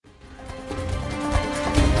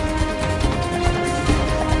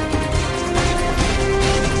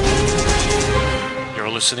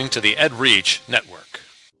listening to the Ed Reach Network.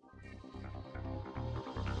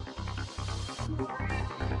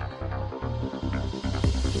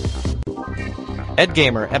 Ed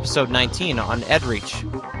Gamer, episode 19 on Ed Reach.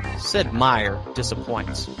 Sid Meier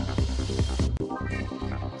disappoints.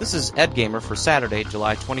 This is Ed Gamer for Saturday,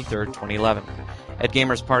 July 23rd, 2011. Ed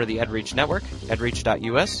Gamer is part of the Ed Reach Network,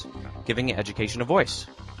 edreach.us, giving education a voice.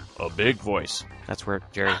 A big voice. That's where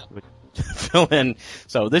Jerry would fill in.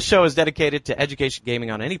 So this show is dedicated to education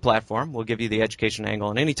gaming on any platform. We'll give you the education angle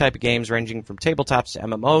on any type of games ranging from tabletops to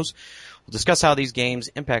MMOs. We'll discuss how these games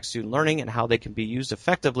impact student learning and how they can be used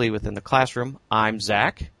effectively within the classroom. I'm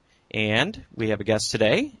Zach, and we have a guest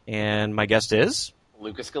today, and my guest is...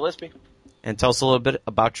 Lucas Gillespie. And tell us a little bit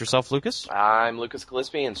about yourself, Lucas. I'm Lucas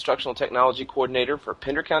Gillespie, Instructional Technology Coordinator for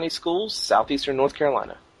Pender County Schools, Southeastern North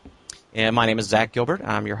Carolina. And my name is Zach Gilbert.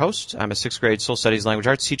 I'm your host. I'm a 6th grade social studies language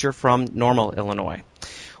arts teacher from Normal, Illinois.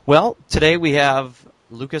 Well, today we have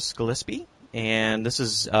Lucas Gillespie, and this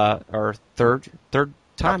is our third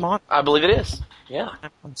time on. I believe it is. Yeah.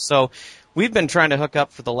 So we've been trying to hook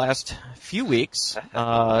up for the last few weeks.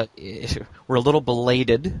 We're a little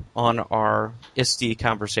belated on our ISTE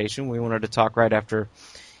conversation. We wanted to talk right after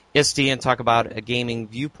ISTE and talk about a gaming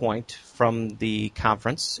viewpoint from the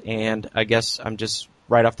conference. And I guess I'm just,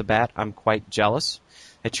 right off the bat, I'm quite jealous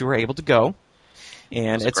that you were able to go.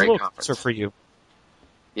 And it's a little closer for you.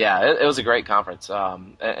 Yeah, it was a great conference,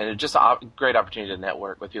 and just a great opportunity to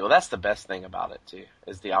network with people. That's the best thing about it, too,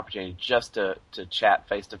 is the opportunity just to chat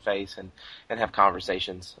face-to-face and have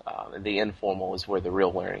conversations. The informal is where the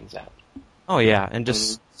real learning's at. Oh, yeah, and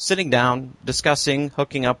just sitting down, discussing,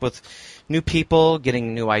 hooking up with new people,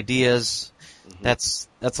 getting new ideas. That's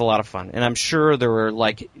a lot of fun. And I'm sure there were,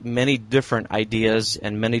 like, many different ideas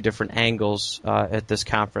and many different angles at this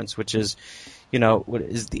conference, which is, what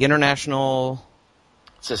is the International...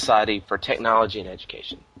 Society for Technology and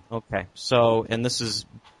Education. Okay, so, and this is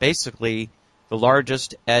basically the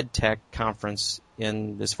largest ed tech conference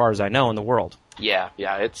in, as far as I know, in the world. Yeah,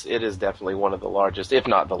 it is definitely one of the largest, if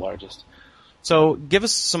not the largest. So, give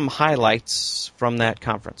us some highlights from that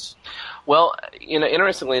conference. Well,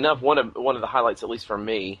 interestingly enough, one of the highlights, at least for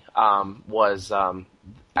me, was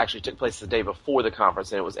actually took place the day before the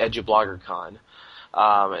conference, and it was EduBloggerCon.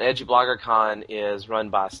 And EduBloggerCon is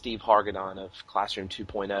run by Steve Hargadon of Classroom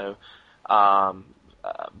 2.0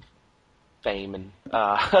 fame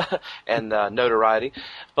and notoriety.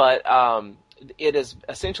 But it is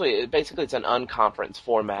essentially, basically it's an unconference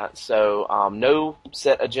format. So no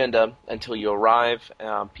set agenda until you arrive.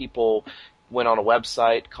 People went on a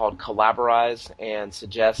website called Collaborate and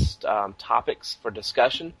suggest topics for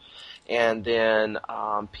discussion. And then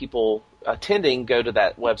people attending go to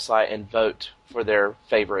that website and vote for their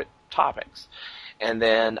favorite topics. And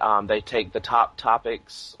then they take the top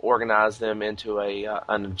topics, organize them into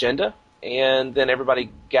an agenda, and then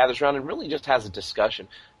everybody gathers around and really just has a discussion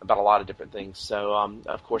about a lot of different things. So,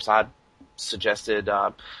 of course, I suggested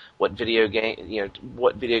what video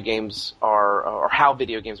games are, or how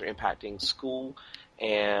video games are impacting school,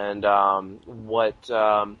 and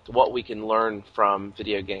what we can learn from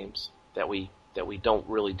video games that we don't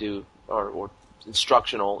really do or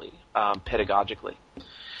instructionally, pedagogically.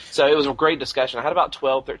 So it was a great discussion. I had about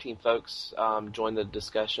 12, 13 folks join the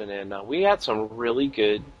discussion, and we had some really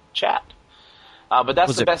good chat. But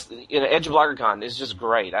that's the best. EduBloggerCon is just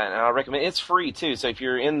great, and I recommend. It's free too. So if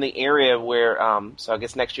you're in the area where, so I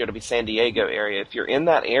guess next year it'll be San Diego area. If you're in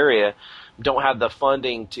that area, don't have the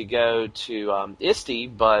funding to go to ISTE,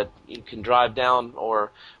 but you can drive down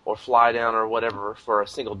or fly down or whatever for a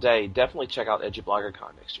single day. Definitely check out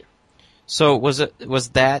EduBloggerCon next year. So was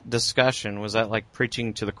that discussion, was that like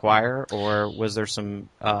preaching to the choir, or was there some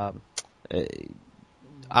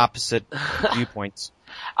opposite viewpoints?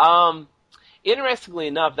 Interestingly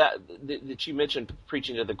enough, that you mentioned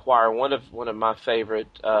preaching to the choir, one of my favorite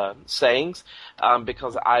sayings,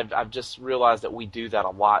 because I've just realized that we do that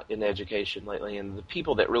a lot in education lately, and the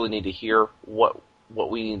people that really need to hear what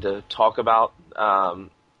we need to talk about,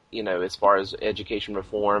 as far as education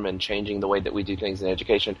reform and changing the way that we do things in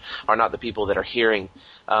education, are not the people that are hearing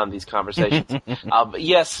these conversations. But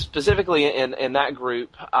yes, specifically in that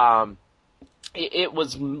group. It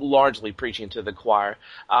was largely preaching to the choir.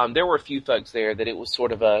 There were a few folks there that it was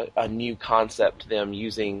sort of a new concept to them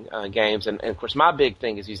using games. And of course, my big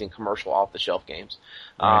thing is using commercial off-the-shelf games.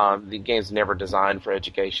 Right. The games never designed for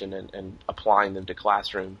education and applying them to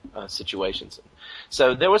classroom situations.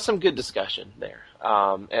 So there was some good discussion there.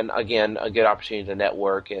 And again, a good opportunity to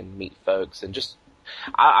network and meet folks. And just,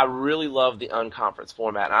 I really love the unconference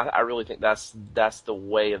format. I really think that's the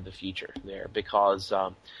way of the future there, because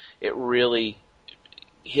it really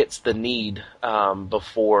hits the need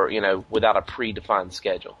before, without a predefined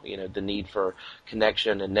schedule. The need for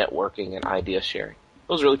connection and networking and idea sharing.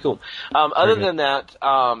 It was really cool. Other than that,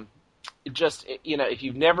 just, if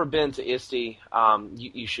you've never been to ISTE,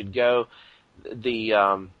 you should go.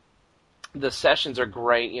 The sessions are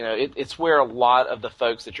great. It's where a lot of the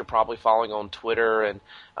folks that you're probably following on Twitter and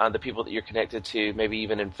the people that you're connected to, maybe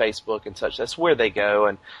even in Facebook and such, that's where they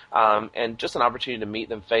go, and just an opportunity to meet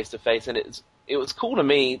them face to face. And it was cool to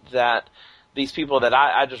me that these people that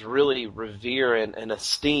I just really revere and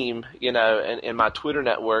esteem, in my Twitter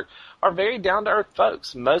network, are very down to earth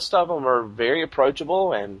folks. Most of them are very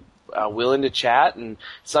approachable and willing to chat, and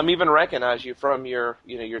some even recognize you from your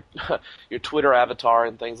your Twitter avatar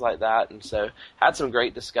and things like that. And so had some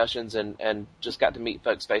great discussions and just got to meet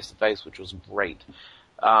folks face to face, which was great.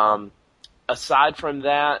 Aside from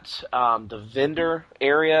that, the vendor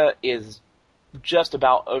area is just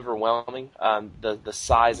about overwhelming. The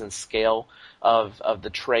size and scale of the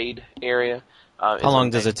trade area. How long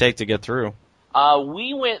does it take to get through?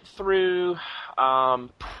 We went through,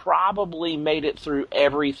 probably made it through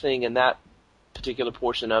everything in that particular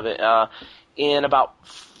portion of it, in about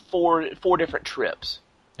four different trips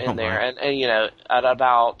in there. And at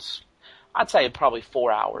about, I'd say probably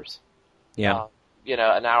 4 hours. Yeah.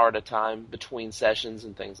 An hour at a time between sessions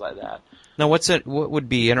and things like that. Now, what would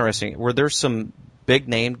be interesting? Were there some big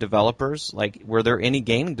name developers? Like, were there any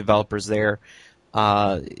game developers there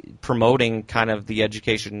promoting kind of the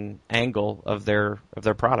education angle of their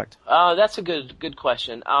product? That's a good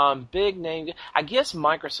question. Big name, I guess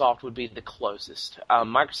Microsoft would be the closest.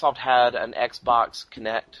 Microsoft had an Xbox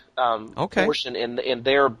Connect portion in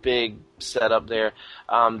their big setup there.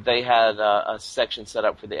 They had a section set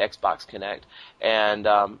up for the Xbox Connect, and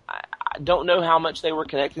I don't know how much they were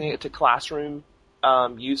connecting it to classroom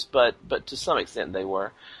use, but to some extent they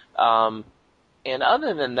were. And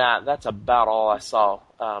other than that, that's about all I saw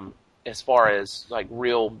as far as like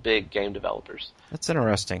real big game developers. That's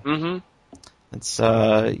interesting. Mm-hmm. It's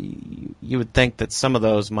you would think that some of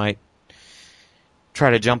those might try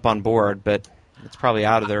to jump on board, but it's probably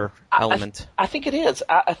out of their element. I think it is.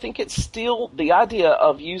 I think it's still the idea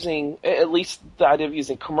of using, at least the idea of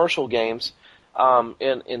using commercial games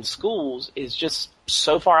in schools is just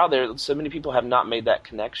so far out there. So many people have not made that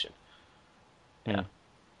connection. Yeah.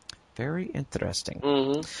 Very interesting.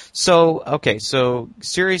 Mm-hmm. So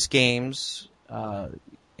serious games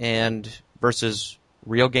and versus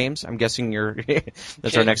real games. I'm guessing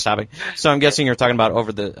that's our next topic. So I'm guessing you're talking about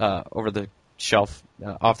over the shelf,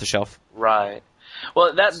 off the shelf. Right.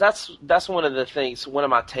 Well, that's one of the things. One of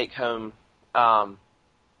my take home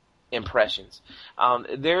impressions.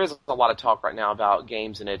 There is a lot of talk right now about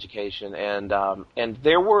games and education, and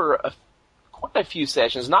there were quite a few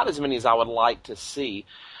sessions, not as many as I would like to see.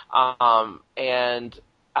 And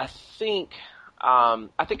I think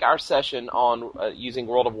our session on using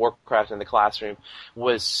World of Warcraft in the classroom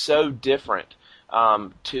was so different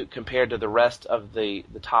compared to the rest of the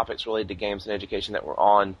topics related to games and education that were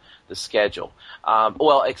on the schedule.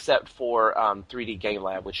 Well, except for 3D Game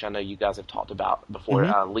Lab, which I know you guys have talked about before.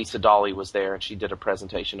 Mm-hmm. Lisa Dolly was there, and she did a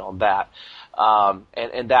presentation on that,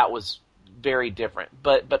 and that was very different.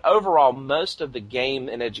 But overall, most of the game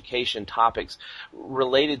and education topics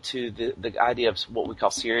related to the idea of what we call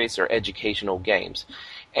serious or educational games.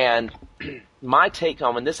 And my take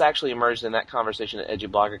home, and this actually emerged in that conversation at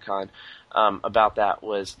EduBloggerCon about that,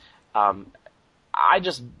 was I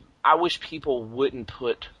wish people wouldn't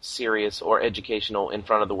put serious or educational in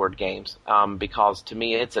front of the word games, because to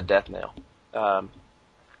me it's a death knell.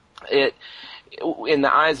 In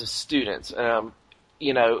the eyes of students,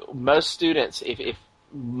 most students, if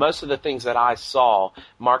most of the things that I saw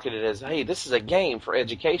marketed as, hey, this is a game for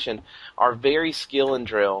education, are very skill and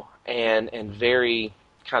drill and very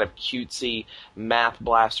kind of cutesy math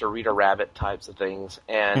blaster, Rita Rabbit types of things.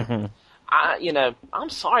 And I'm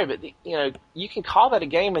sorry, but you can call that a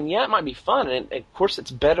game, and yeah, it might be fun, and of course it's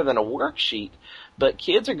better than a worksheet. But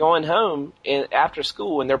kids are going home after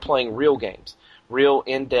school and they're playing real games, real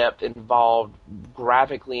in-depth, involved,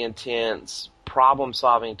 graphically intense,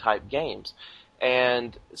 problem-solving type games.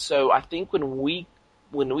 And so I think when we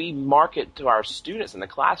market to our students in the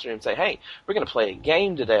classroom and say, hey, we're going to play a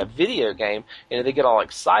game today, a video game, and they get all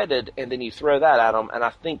excited, and then you throw that at them, and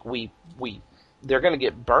I think they're going to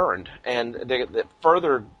get burned, and that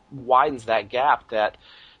further widens that gap that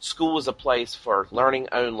school is a place for learning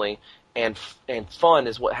only, and fun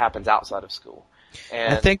is what happens outside of school.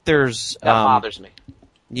 And I think that bothers me.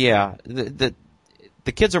 Yeah,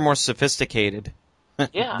 the kids are more sophisticated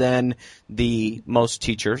than the most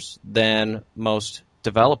teachers, than most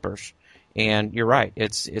developers. And you're right.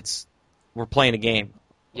 We're playing a game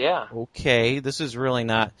Yeah. okay, this is really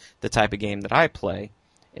not the type of game that I play.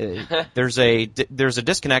 There's a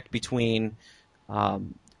disconnect between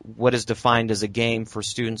what is defined as a game for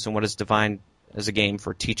students and what is defined as a game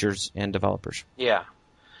for teachers and developers. Yeah.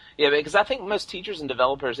 Yeah, because I think most teachers and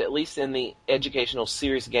developers, at least in the educational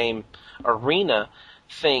serious game arena,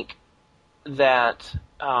 think that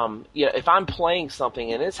if I'm playing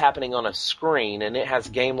something and it's happening on a screen and it has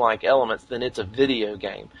game-like elements, then it's a video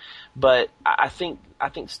game. But I think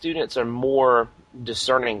students are more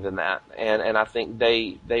discerning than that, and I think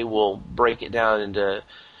they will break it down into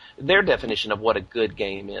their definition of what a good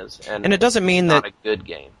game is, and it doesn't mean not that a good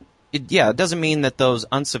game. It doesn't mean that those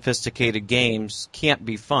unsophisticated games can't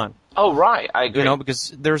be fun. Oh, right, I agree.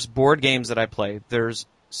 Because there's board games that I play, there's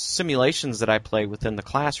simulations that I play within the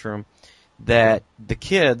classroom that the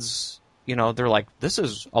kids, they're like, this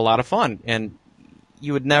is a lot of fun, and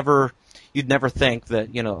you'd never think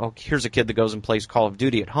that, here's a kid that goes and plays Call of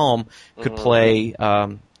Duty at home could play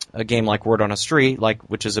a game like Word on a Street,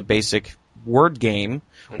 which is a basic word game,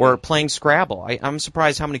 or playing Scrabble. I'm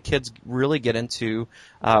surprised how many kids really get into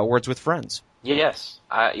Words with Friends. Yes.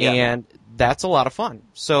 Yeah. And that's a lot of fun.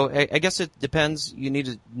 So I guess it depends. You need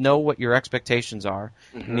to know what your expectations are,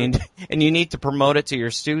 and you need to promote it to your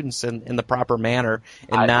students in the proper manner,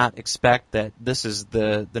 and not expect that this is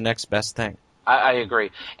the next best thing. I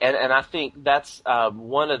agree, and I think that's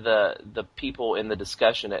one of the people in the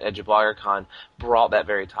discussion at EduBloggerCon brought that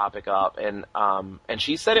very topic up, and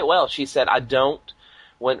she said it well. She said, I don't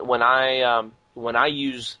when I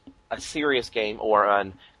use a serious game or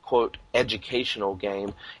an quote educational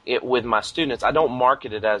game with my students, I don't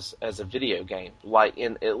market it as a video game,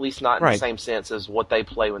 at least not in the same sense as what they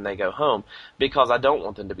play when they go home, because I don't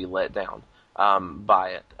want them to be let down by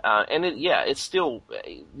it. It's still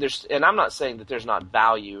and I'm not saying that there's not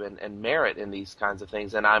value and merit in these kinds of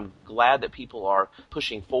things, and I'm glad that people are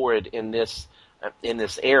pushing forward in this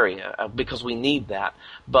area because we need that.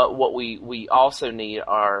 But what we also need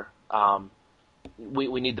are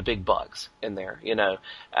we need the big bucks in there,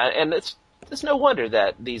 and it's no wonder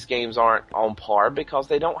that these games aren't on par, because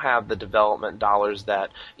they don't have the development dollars that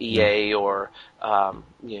EA or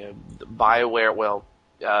BioWare,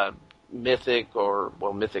 Mythic,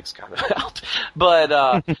 Mythic's kind of out,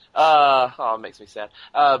 but it makes me sad.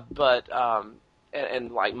 But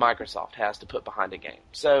like Microsoft has to put behind a game,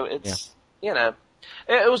 so it's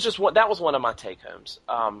it was just that was one of my take homes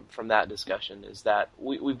from that discussion, is that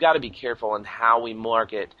we've got to be careful in how we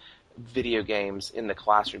market video games in the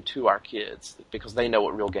classroom to our kids, because they know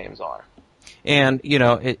what real games are. And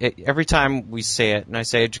every time we say it, and I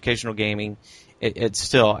say educational gaming,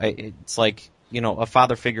 it's like, a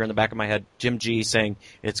father figure in the back of my head, Jim G, saying,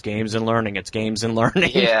 it's games and learning, it's games and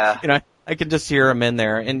learning. Yeah. I can just hear him in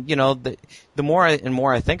there. And, the more and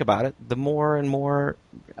more I think about it, the more and more,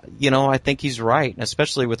 I think he's right, and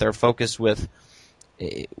especially with our focus with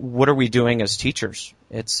what are we doing as teachers?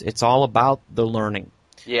 It's all about the learning.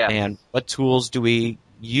 Yeah. And what tools do we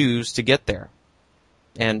use to get there?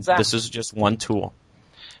 And exactly. This is just one tool.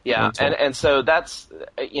 Yeah, and so that's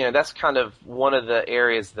kind of one of the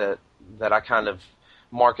areas that I kind of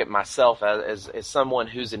market myself as someone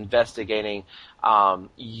who's investigating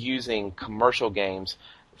using commercial games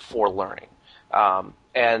for learning.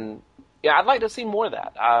 And I'd like to see more of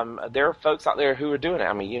that. There are folks out there who are doing it.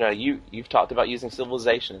 I mean, you've talked about using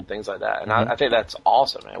Civilization and things like that, and I think that's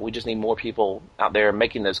awesome, man. We just need more people out there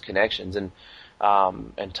making those connections and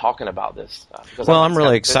talking about this. Well, I'm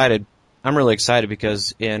really excited. I'm really excited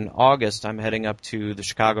because in August I'm heading up to the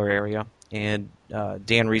Chicago area, and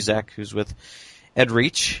Dan Rizek, who's with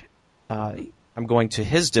EdReach, I'm going to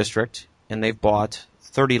his district, and they've bought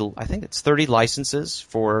 30 licenses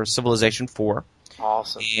for Civilization 4.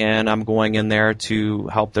 Awesome. And I'm going in there to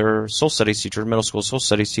help their social studies teachers, middle school social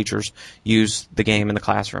studies teachers, use the game in the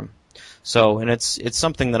classroom. So, and it's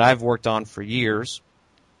something that I've worked on for years,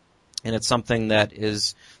 and it's something that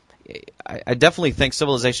is, I definitely think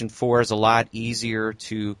Civilization 4 is a lot easier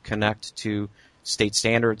to connect to state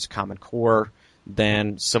standards, Common Core,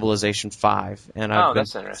 than Civilization 5. And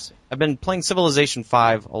that's interesting. I've been playing Civilization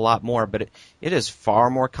 5 a lot more, but it is far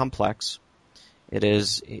more complex.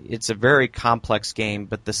 It's a very complex game,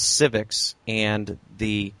 but the civics and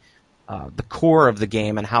the core of the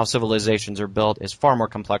game and how civilizations are built is far more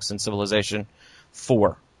complex than Civilization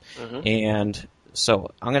 4. Mm-hmm. And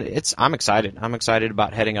so I'm excited. I'm excited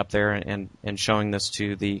about heading up there and showing this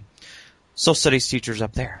to the social studies teachers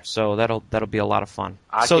up there. So that'll be a lot of fun.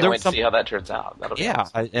 I can't wait to see how that turns out.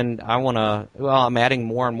 And I want to. Well, I'm adding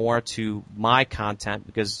more and more to my content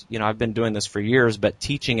because I've been doing this for years, but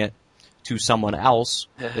teaching it to someone else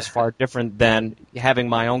is far different than having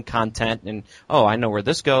my own content and, I know where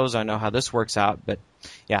this goes, I know how this works out, but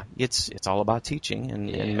yeah, it's all about teaching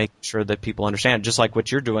and making sure that people understand, just like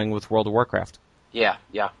what you're doing with World of Warcraft. Yeah.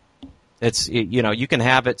 It's, you can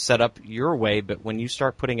have it set up your way, but when you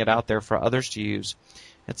start putting it out there for others to use,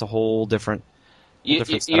 it's a whole different You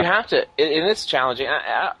have to, and it's challenging.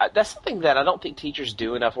 That's something that I don't think teachers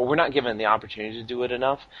do enough, or we're not given the opportunity to do it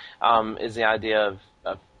enough, is the idea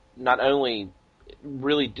of not only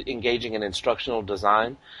really engaging in instructional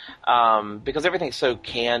design, because everything's so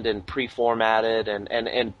canned and pre-formatted,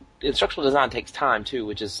 and instructional design takes time too,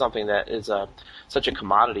 which is something that is such a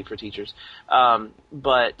commodity for teachers.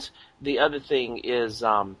 But the other thing is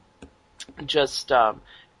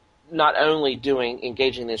not only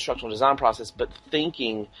engaging in the instructional design process, but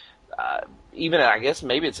thinking, even I guess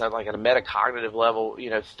maybe it's like at a metacognitive level,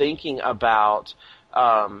 thinking about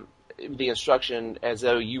the instruction as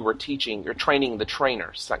though you're training the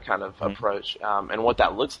trainers, that kind of approach, and what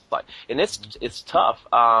that looks like. And it's tough.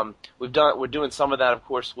 We're doing some of that, of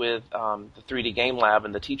course, with the 3D Game Lab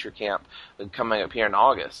and the teacher camp coming up here in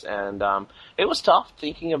August, and it was tough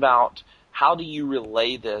thinking about how do you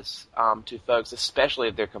relay this to folks, especially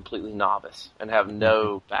if they're completely novice and have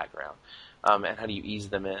no background, and how do you ease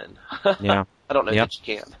them in? Yeah, I don't know that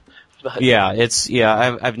you can. But.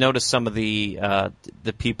 Yeah, I've noticed some of the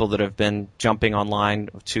people that have been jumping online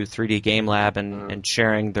to 3D Game Lab and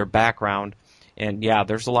sharing their background, and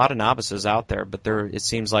there's a lot of novices out there, but it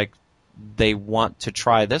seems like they want to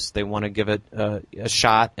try this, they want to give it a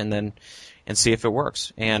shot, and see if it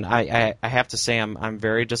works. And I have to say I'm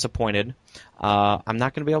very disappointed. I'm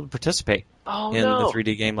not going to be able to participate in the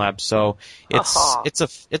 3D Game Lab, so it's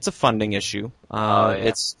a funding issue.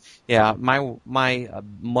 It's my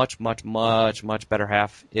much better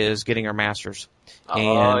half is getting her master's,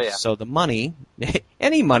 so the money,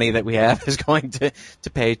 any money that we have, is going to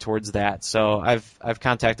pay towards that. So I've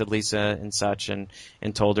contacted Lisa and such and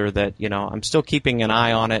told her that I'm still keeping an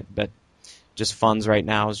eye on it, but just funds right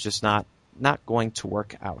now is just not going to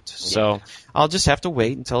work out. So I'll just have to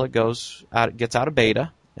wait until it gets out of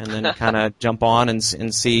beta, and then kind of jump on and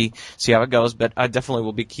see how it goes. But I definitely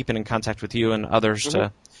will be keeping in contact with you and others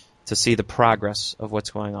to see the progress of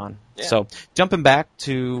what's going on. Yeah. So jumping back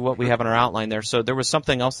to what we have on our outline there. So there was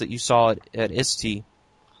something else that you saw at ISTE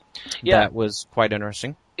that was quite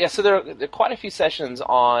interesting. Yeah, so there are quite a few sessions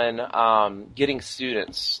on getting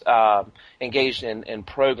students engaged in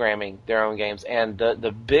programming their own games, and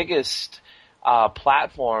the biggest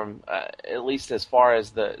platform, at least as far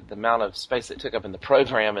as the amount of space it took up in the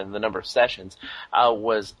program and the number of sessions,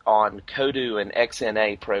 was on Kodoo and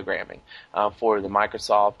XNA programming for the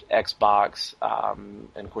Microsoft, Xbox,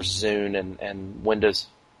 and of course Zune and Windows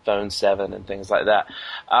Phone 7 and things like that.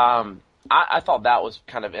 I thought that was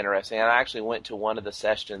kind of interesting, and I actually went to one of the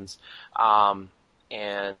sessions, and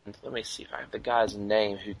let me see if I have the guy's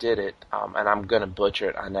name who did it, and I'm going to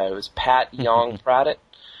butcher it, I know. It was Pat Young-Pradit,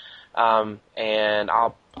 and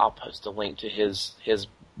I'll post a link to his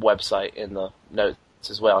website in the notes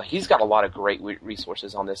as well. He's got a lot of great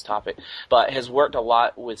resources on this topic, but has worked a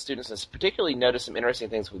lot with students, and particularly noticed some interesting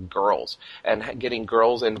things with girls, and getting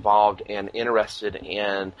girls involved and interested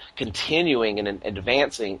in continuing and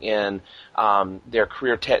advancing in their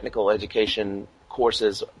career technical education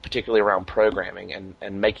courses, particularly around programming,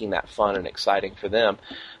 and making that fun and exciting for them.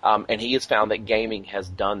 And he has found that gaming has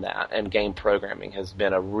done that, and game programming has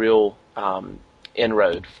been a real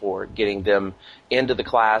inroad for getting them into the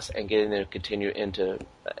class and getting them to continue into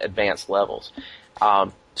advanced levels.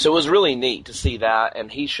 So it was really neat to see that,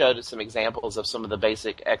 and he showed us some examples of some of the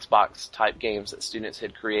basic Xbox type games that students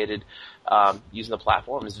had created using the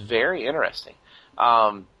platform. It's very interesting.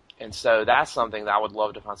 And so that's something that I would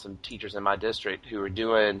love to find some teachers in my district who are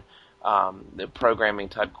doing the programming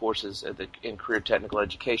type courses in career technical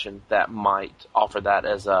education that might offer that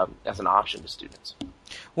as an option to students.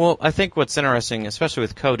 Well, I think what's interesting, especially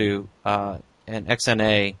with Kodoo and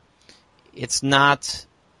XNA, it's not,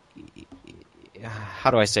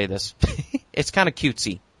 how do I say this? It's kind of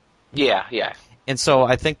cutesy. Yeah. And so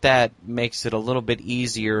I think that makes it a little bit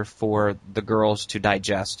easier for the girls to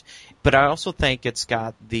digest. But I also think it's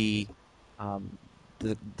got the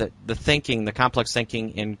thinking, the complex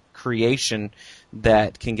thinking and creation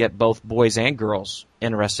that can get both boys and girls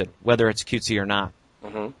interested, whether it's cutesy or not.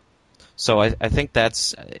 Mm-hmm. So I think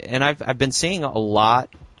that's, and I've been seeing a lot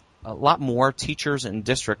more teachers and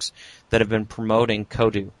districts that have been promoting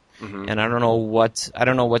Kodoo. Mm-hmm. And I don't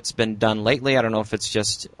know what's been done lately. I don't know if it's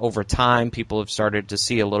just over time people have started to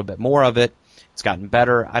see a little bit more of it. It's gotten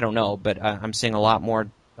better. I don't know, but I'm seeing a lot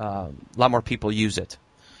more people use it.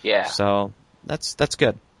 Yeah. So that's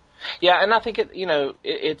good. Yeah, and I think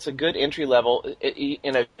it's a good entry level.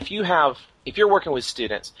 If you're working with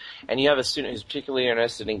students and you have a student who's particularly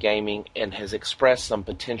interested in gaming and has expressed some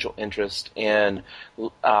potential interest in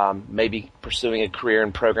maybe pursuing a career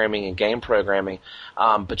in programming and game programming,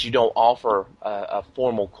 but you don't offer a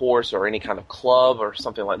formal course or any kind of club or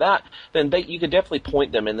something like that, then you could definitely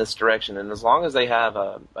point them in this direction. And as long as they have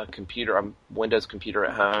a computer, a Windows computer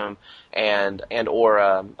at home, or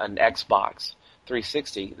an Xbox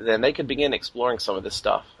 360, then they could begin exploring some of this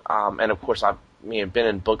stuff. And of course, I've been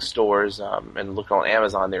in bookstores and looked on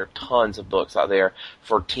Amazon. There are tons of books out there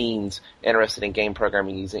for teens interested in game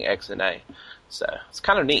programming using XNA. So it's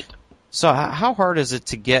kind of neat. So how hard is it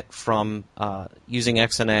to get from using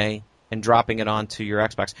XNA and dropping it onto your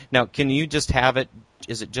Xbox? Now, can you just have it?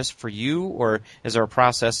 Is it just for you, or is there a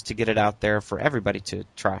process to get it out there for everybody to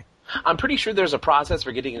try? I'm pretty sure there's a process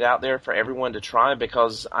for getting it out there for everyone to try,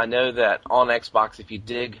 because I know that on Xbox, if you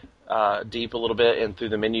dig deep a little bit and through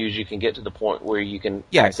the menus, you can get to the point where you can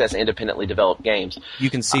access independently developed games. You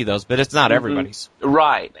can see those, but it's not everybody's.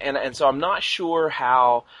 Right, and so I'm not sure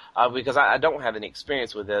how, because I don't have any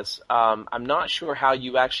experience with this, I'm not sure how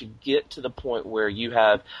you actually get to the point where you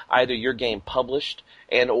have either your game published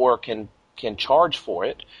or can charge for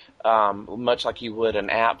it, much like you would an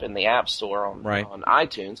app in the App Store on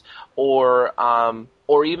iTunes,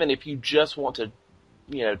 or even if you just want to,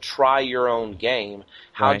 try your own game,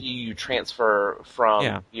 how do you transfer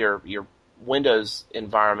from your Windows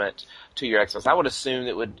environment to your Xbox? I would assume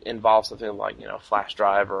it would involve something like, flash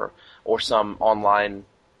drive or some online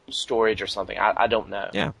storage or something. I don't know.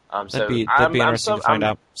 Yeah. So that'd be interesting to find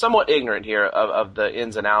out. I'm somewhat ignorant here of the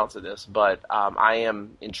ins and outs of this, but I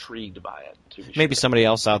am intrigued by it. Maybe somebody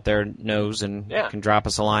else out there knows and can drop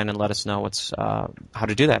us a line and let us know how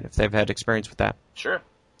to do that if they've had experience with that. Sure.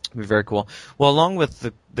 It'd be very cool. Well, along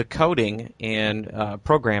with the coding and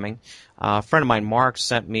programming, a friend of mine, Mark,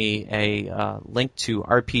 sent me a link to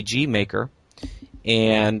RPG Maker,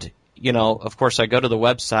 and of course, I go to the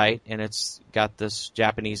website, and it's got this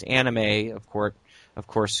Japanese anime, of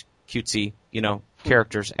course, cutesy,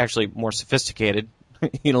 characters, actually more sophisticated,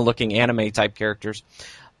 looking anime type characters.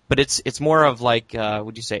 But it's more of like,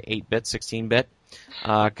 would you say 8-bit, 16-bit,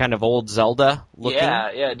 kind of old Zelda looking. Yeah,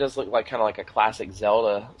 it does look like kind of like a classic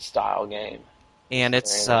Zelda style game. And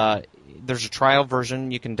it's there's a trial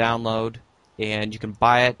version you can download, and you can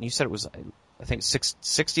buy it. And you said it was, I think,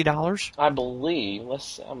 $60. I believe.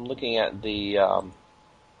 I'm looking at the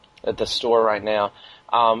store right now,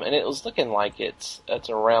 and it was looking like it's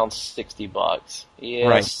around $60. Yeah,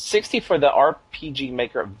 right. 60 for the RPG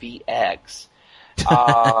Maker VX.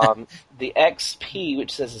 The XP,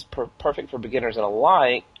 which says is perfect for beginners and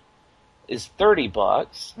alike, is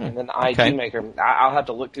 $30, and then the ID Maker, I'll have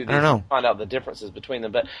to look through these and find out the differences between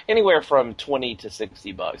them, but anywhere from $20 to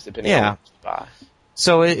 $60, depending on what you buy.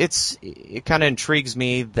 So it kind of intrigues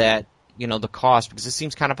me that, the cost, because it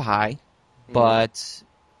seems kind of high, but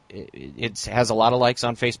it has a lot of likes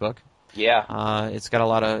on Facebook. Yeah. It's got a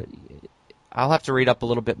lot of... I'll have to read up a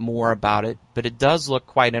little bit more about it, but it does look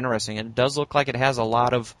quite interesting, and it does look like it has a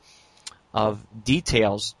lot of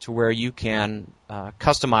details to where you can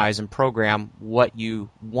customize and program what you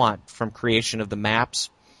want, from creation of the maps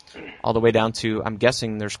all the way down to, I'm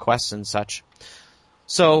guessing there's quests and such.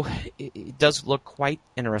 So it does look quite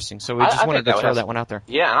interesting. So we just wanted to throw that one out there.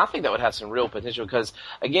 Yeah, and I think that would have some real potential because,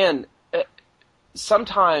 again,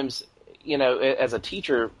 sometimes, as a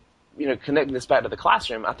teacher, connecting this back to the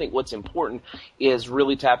classroom, I think what's important is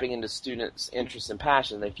really tapping into students' interests and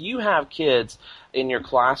passion. If you have kids in your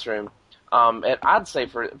classroom, and I'd say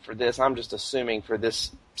for this, I'm just assuming for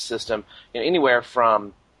this system, anywhere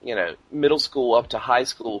from middle school up to high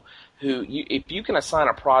school, if you can assign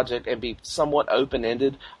a project and be somewhat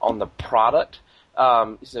open-ended on the product,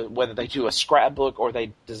 so whether they do a scrapbook or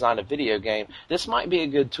they design a video game, this might be a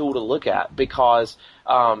good tool to look at because,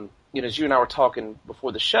 as you and I were talking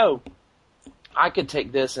before the show, I could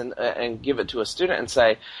take this and give it to a student and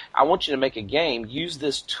say, I want you to make a game, use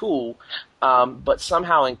this tool, but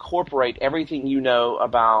somehow incorporate everything you know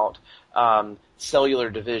about cellular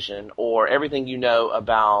division or everything you know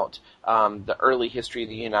about the early history of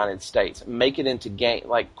the United States. Make it into game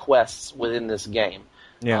like quests within this game.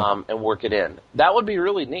 Yeah. And work it in. That would be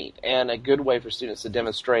really neat and a good way for students to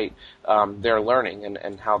demonstrate their learning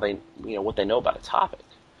and how they, what they know about a topic.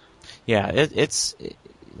 Yeah, it's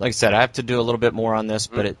like I said, I have to do a little bit more on this,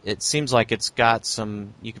 but it seems like it's got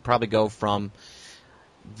some. You could probably go from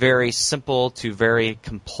very simple to very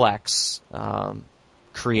complex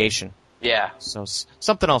creation. Yeah. So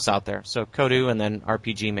something else out there. So Kodu and then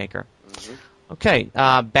RPG Maker. Mm-hmm. Okay,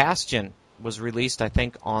 Bastion was released, I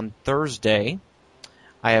think, on Thursday.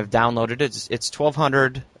 I have downloaded it. It's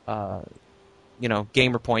 1,200,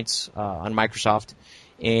 gamer points on Microsoft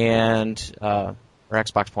and or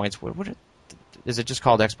Xbox points. Is it just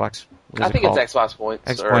called Xbox? I think it's Xbox points.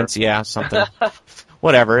 Xbox points, yeah, something.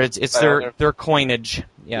 Whatever. It's their coinage.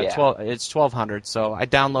 Yeah, Yeah. It's 1,200. So I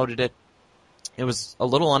downloaded it. It was a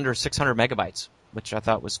little under 600 megabytes, which I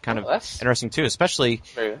thought was kind of interesting too. Especially.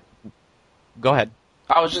 Very good. Go ahead.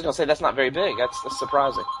 I was just gonna say that's not very big. That's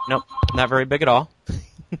surprising. Nope, not very big at all.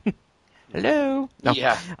 Hello. No.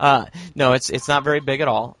 Yeah. No, it's not very big at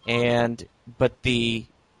all, but the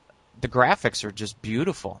graphics are just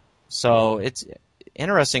beautiful. So it's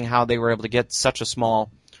interesting how they were able to get such a small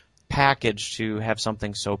package to have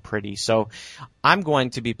something so pretty. So I'm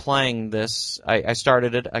going to be playing this. I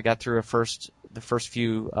started it. I got through the first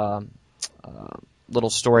few little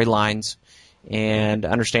storylines and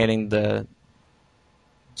understanding the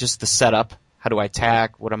setup. How do I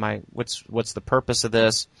attack? What's the purpose of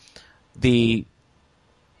this? The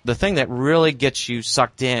thing that really gets you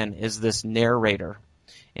sucked in is this narrator.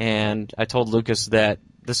 And I told Lucas that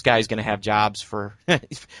this guy's going to have jobs for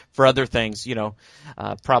other things,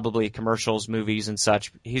 probably commercials, movies, and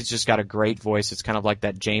such. He's just got a great voice. It's kind of like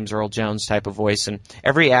that James Earl Jones type of voice. And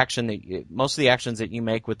most of the actions that you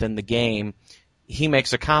make within the game, he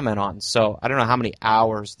makes a comment on. So I don't know how many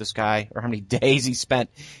hours this guy, or how many days he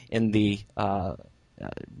spent in the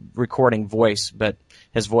recording voice, but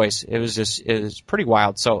his voice, it was pretty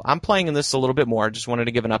wild. So I'm playing in this a little bit more. Just wanted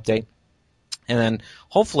to give an update. And then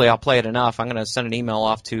hopefully I'll play it enough. I'm going to send an email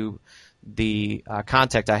off to the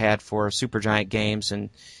contact I had for Supergiant Games and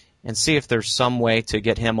see if there's some way to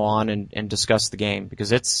get him on and discuss the game,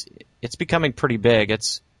 because it's becoming pretty big.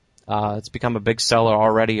 It's become a big seller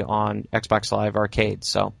already on Xbox Live Arcade.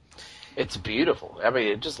 So it's beautiful. I mean,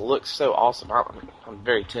 it just looks so awesome. I'm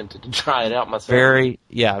very tempted to try it out myself. Very,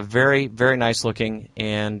 very nice looking,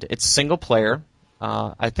 and it's single player.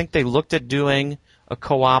 I think they looked at doing a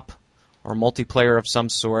co-op or multiplayer of some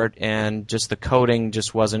sort, and just the coding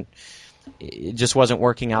just wasn't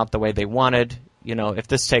working out the way they wanted. If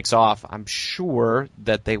this takes off, I'm sure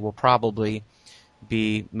that they will probably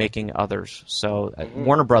be making others. So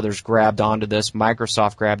Warner Brothers grabbed onto this,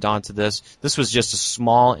 Microsoft grabbed onto this. This was just a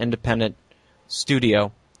small independent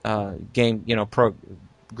studio game,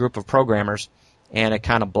 group of programmers, and it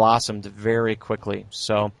kind of blossomed very quickly.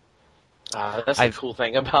 So that's the cool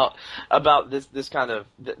thing about this kind of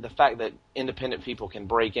the fact that independent people can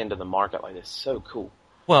break into the market like this. So cool.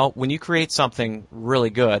 Well, when you create something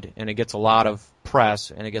really good and it gets a lot of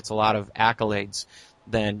press and it gets a lot of accolades,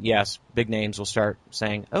 then yes, big names will start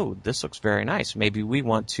saying, "Oh, this looks very nice. Maybe we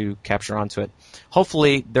want to capture onto it."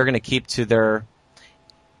 Hopefully, they're going to keep to their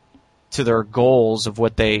goals of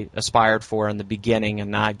what they aspired for in the beginning and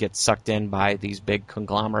not get sucked in by these big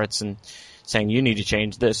conglomerates and saying, "You need to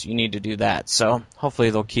change this, you need to do that." So hopefully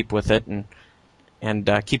they'll keep with it and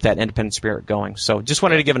keep that independent spirit going. So just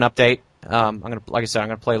wanted to give an update. Like I said, I'm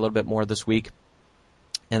gonna play a little bit more this week,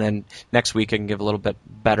 and then next week I can give a little bit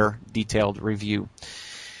better detailed review.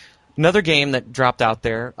 Another game that dropped out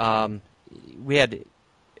there, we had,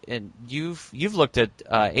 and you've looked at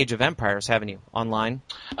Age of Empires, haven't you, online?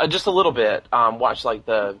 Just a little bit. Watched like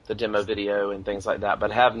the demo video and things like that,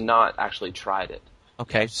 but have not actually tried it.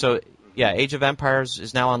 Okay, so yeah, Age of Empires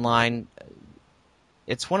is now online.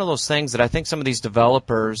 It's one of those things that I think some of these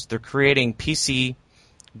developers, they're creating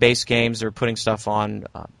PC-based games, they're putting stuff on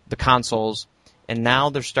the consoles, and now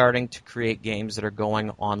they're starting to create games that are going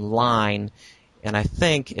online, and I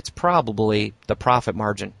think it's probably the profit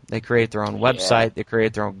margin. They create their own website, they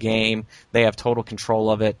create their own game, they have total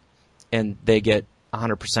control of it, and they get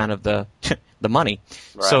 100% of the money.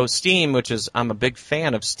 Right. So Steam, I'm a big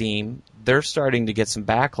fan of Steam, they're starting to get some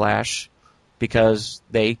backlash because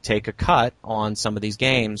they take a cut on some of these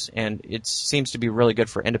games, and it seems to be really good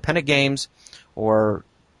for independent games or,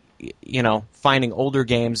 finding older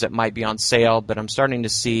games that might be on sale, but I'm starting to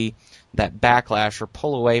see that backlash or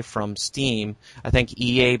pull away from Steam. I think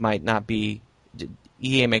EA might not be...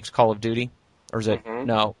 EA makes Call of Duty? Or is it...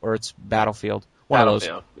 No, or it's Battlefield. One of those.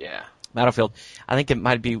 Yeah. Battlefield. I think it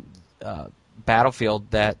might be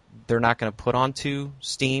Battlefield that they're not going to put onto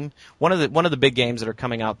Steam. One of the big games that are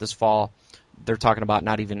coming out this fall, they're talking about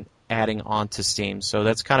not even adding onto Steam. So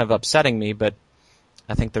that's kind of upsetting me, but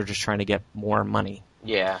I think they're just trying to get more money.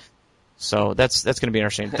 Yeah. So that's going to be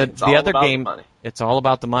interesting. The other game, it's all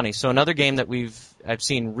about the money. So another game that I've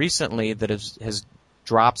seen recently that has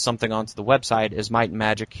dropped something onto the website is Might and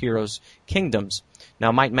Magic: Heroes Kingdoms.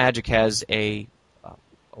 Now, Might and Magic has a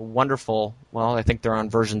wonderful, well, I think they're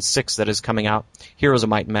on version 6 that is coming out, Heroes of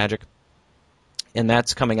Might and Magic, and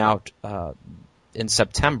that's coming out in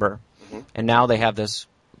September. And now they have this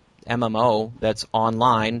MMO that's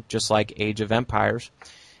online, just like Age of Empires.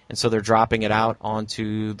 And so they're dropping it out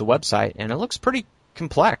onto the website, and it looks pretty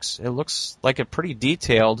complex. It looks like a pretty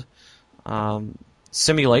detailed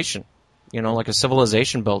simulation, like a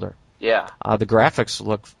civilization builder. Yeah. The graphics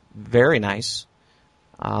look very nice.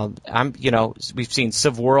 We've seen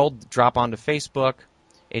Civ World drop onto Facebook.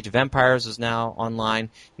 Age of Empires is now online.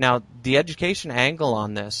 Now, the education angle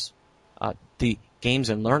on this, the games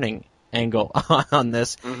and learning angle on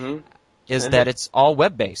this, is that it's all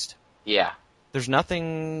web-based. Yeah. There's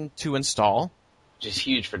nothing to install. Which is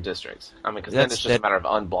huge for districts. I mean, because then it's just a matter of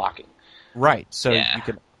unblocking. Right. So you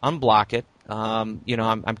can unblock it.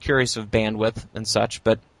 I'm curious of bandwidth and such,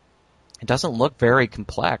 but it doesn't look very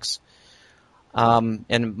complex.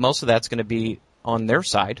 And most of that's going to be on their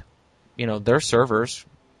side. Their servers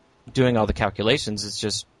doing all the calculations. It's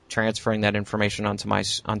just transferring that information onto my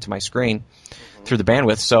screen through the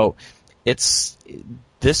bandwidth. So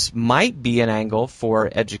this might be an angle for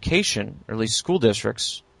education, or at least school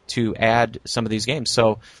districts, to add some of these games.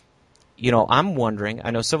 So, I'm wondering,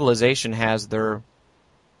 I know Civilization has their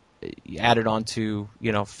added onto,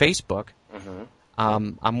 Facebook.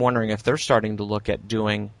 I'm wondering if they're starting to look at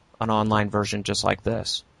doing an online version just like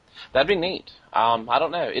this. That'd be neat. I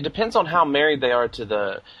don't know. It depends on how married they are to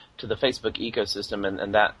the Facebook ecosystem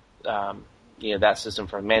and that that system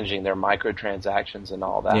for managing their microtransactions and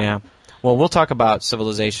all that. Yeah. Well, we'll talk about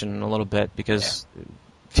Civilization in a little bit because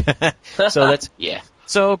so that's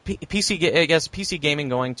So PC gaming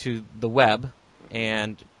going to the web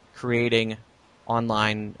and creating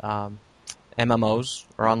online MMOs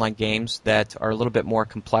or online games that are a little bit more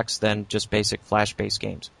complex than just basic Flash-based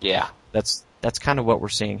games. Yeah. That's kind of what we're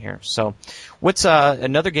seeing here. So, what's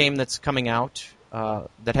another game that's coming out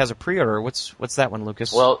that has a pre-order? What's that one,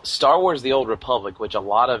 Lucas? Well, Star Wars: The Old Republic, which a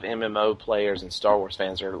lot of MMO players and Star Wars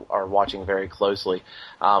fans are watching very closely,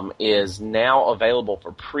 is now available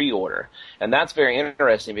for pre-order, and that's very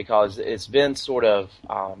interesting because it's been sort of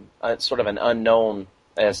an unknown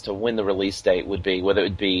as to when the release date would be, whether it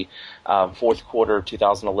would be fourth quarter of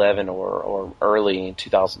 2011 or early in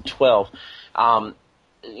 2012.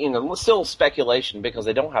 Still speculation because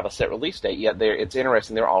they don't have a set release date yet. It's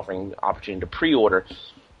interesting. They're offering the opportunity to pre-order.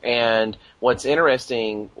 And what's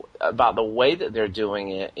interesting about the way that they're doing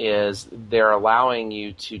it is they're allowing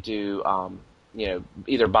you to do,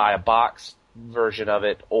 either buy a box version of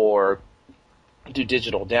it or do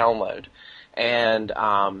digital download. And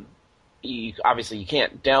obviously you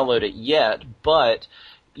can't download it yet, but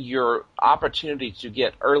your opportunity to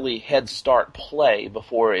get early head start play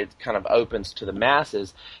before it kind of opens to the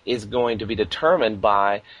masses is going to be determined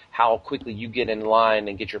by how quickly you get in line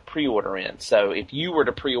and get your pre-order in. So if you were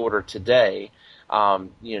to pre-order today,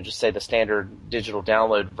 just say the standard digital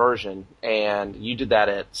download version, and you did that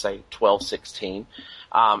at, say, 12/16,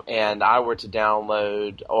 and I were to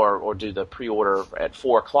download or do the pre-order at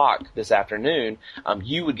 4 o'clock this afternoon,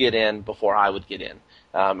 you would get in before I would get in.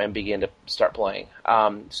 And begin to start playing.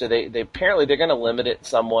 So they apparently they're going to limit it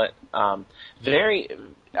somewhat.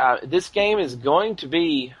 This game is going to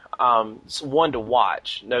be one to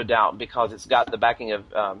watch, no doubt, because it's got the backing of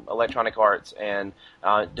Electronic Arts and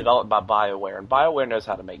developed by BioWare, and BioWare knows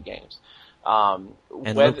how to make games. And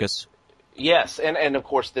Lucas. Yes, and of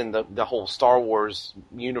course then the whole Star Wars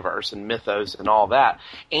universe and mythos and all that,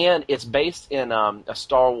 and it's based in a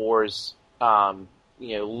Star Wars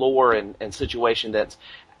lore and situation that's,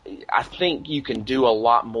 I think you can do a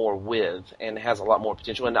lot more with and has a lot more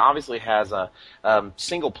potential, and obviously has a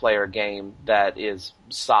single player game that is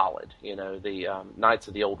solid. The Knights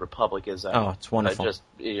of the Old Republic is it's wonderful.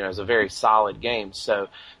 Is a very solid game. So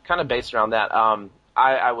kind of based around that.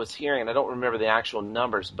 I was hearing, and I don't remember the actual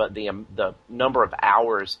numbers, but the number of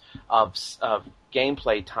hours of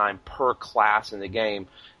gameplay time per class in the game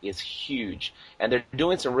is huge, and they're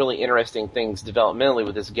doing some really interesting things developmentally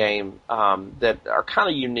with this game that are kind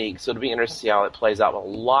of unique. So it'll be interesting to see how it plays out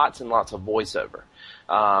with lots and lots of voiceover,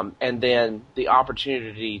 and then the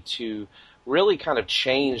opportunity to really kind of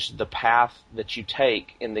change the path that you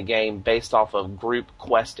take in the game based off of group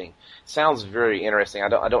questing. Sounds very interesting. I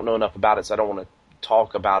don't know enough about it, so I don't want to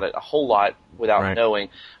talk about it a whole lot without knowing.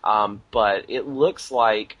 But it looks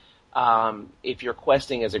like if you're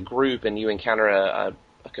questing as a group and you encounter a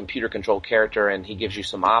computer-controlled character and he gives you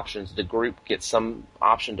some options, the group gets some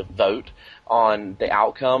option to vote on the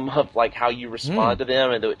outcome of like how you respond to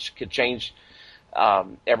them, and which could change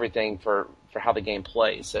everything for how the game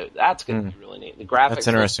plays. So that's going to be really neat. The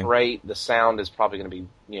graphics are great. The sound is probably going to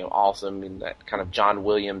be awesome in that kind of John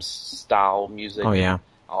Williams style music. Oh yeah,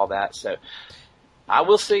 all that. So I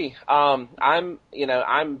will see. I'm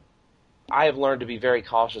I have learned to be very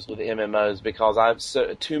cautious with MMOs because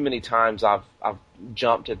too many times I've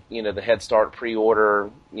jumped at the Head Start pre-order,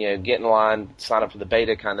 get in line, sign up for the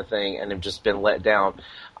beta kind of thing, and have just been let down.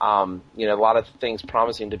 A lot of things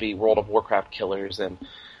promising to be World of Warcraft killers, and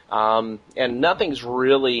nothing's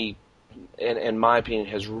really, in my opinion,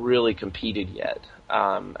 has really competed yet.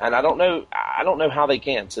 And I don't know how they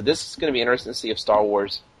can. So this is going to be interesting to see if Star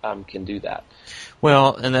Wars can do that.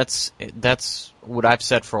 Well, and that's what I've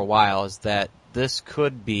said for a while, is that this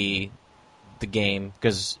could be the game,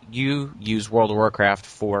 because you use World of Warcraft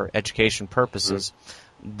for education purposes.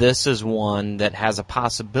 Mm-hmm. This is one that has a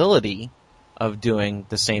possibility of doing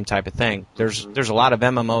the same type of thing. There's a lot of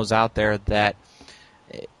MMOs out there that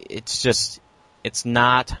it just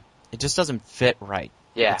doesn't fit right.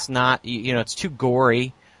 Yeah. It's not, it's too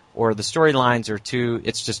gory, or the storylines are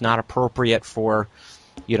it's just not appropriate for,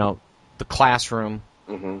 the classroom.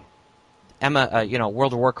 Mm-hmm.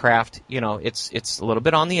 World of Warcraft, it's a little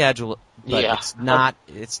bit on the edge, but yeah. it's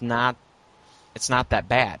not that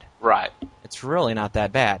bad. Right. It's really not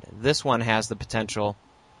that bad. This one has the potential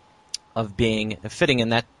of fitting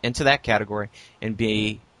into that category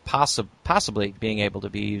and possibly being able to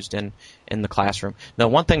be used in the classroom. Now,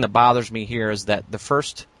 one thing that bothers me here is that the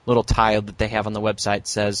first little tile that they have on the website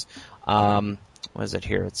says, what is it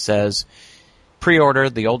here? It says, pre-order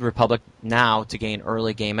The Old Republic now to gain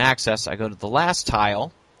early game access. I go to the last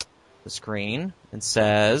tile, the screen, and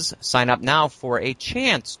says, sign up now for a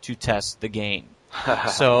chance to test the game.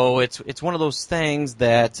 So it's one of those things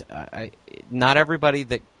that not everybody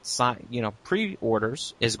that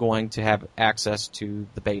pre-orders is going to have access to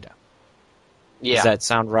the beta. Yeah. Does that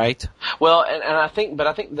sound right? Well, and I think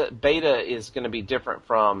that beta is going to be different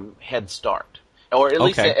from Head Start, or at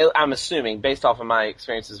least I'm assuming based off of my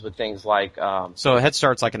experiences with things like. So Head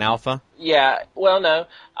Start's like an alpha? Yeah. Well, no.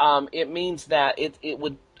 It means that it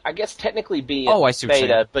would, I guess, technically be I see what you're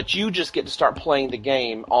beta, saying. But you just get to start playing the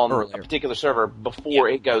game on earlier. A particular server before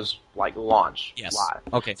it goes launch live.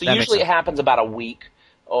 Okay. So usually it happens about a week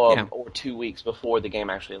or 2 weeks before the game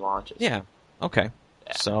actually launches. Yeah. Okay.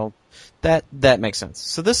 Yeah. So that makes sense.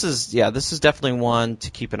 So this is definitely one to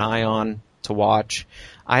keep an eye on, to watch.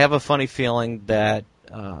 I have a funny feeling that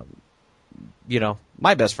my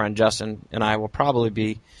best friend Justin and I will probably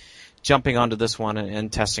be jumping onto this one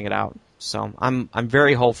and testing it out. So I'm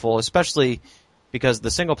very hopeful, especially because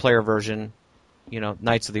the single player version,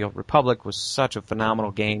 Knights of the Old Republic, was such a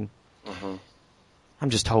phenomenal game. Mm-hmm. I'm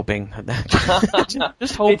just hoping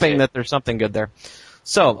that there's something good there.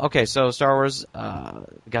 So Star Wars,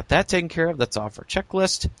 got that taken care of. That's off our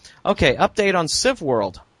checklist. Okay, update on Civ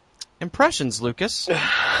World. Impressions, Lucas.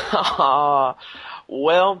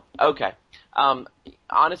 Well, okay.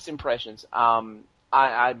 Honest impressions. I'm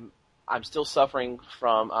still suffering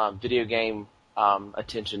from video game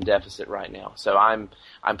attention deficit right now. So I'm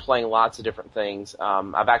playing lots of different things.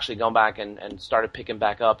 I've actually gone back and started picking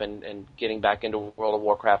back up and getting back into World of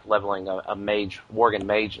Warcraft, leveling a mage, Worgen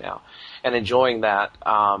mage now, and enjoying that.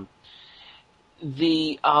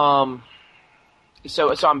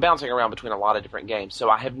 So I'm bouncing around between a lot of different games. So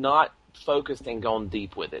I have not focused and gone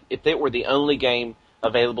deep with it. If it were the only game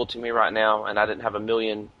available to me right now, and I didn't have a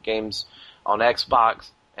million games on Xbox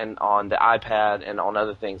and on the iPad and on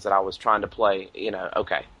other things that I was trying to play,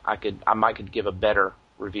 okay, I might could give a better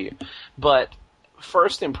review. But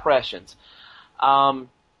first impressions,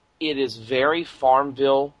 it is very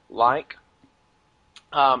Farmville-like.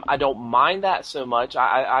 I don't mind that so much.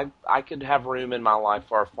 I could have room in my life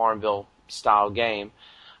for a Farmville-style game,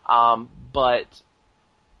 but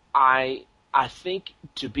I think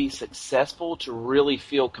to be successful, to really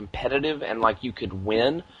feel competitive and like you could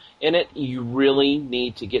win in it, you really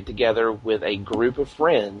need to get together with a group of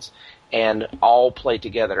friends and all play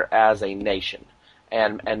together as a nation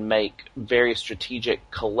and make very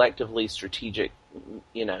collectively strategic,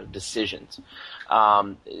 decisions.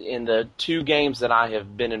 In the 2 games that I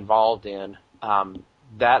have been involved in,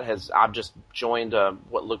 I've just joined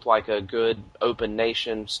what looked like a good open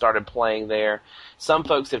nation, started playing there. Some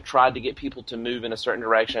folks have tried to get people to move in a certain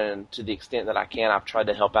direction, and to the extent that I can, I've tried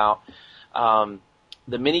to help out.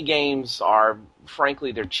 The mini games are,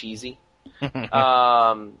 frankly, they're cheesy.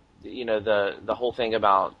 The whole thing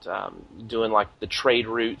about doing like the trade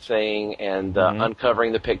route thing and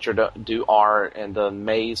uncovering the picture to do art and the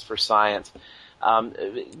maze for science,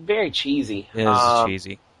 very cheesy. It is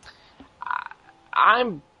cheesy.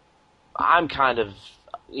 I'm kind of,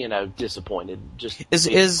 disappointed. Just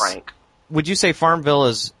being frank. Would you say Farmville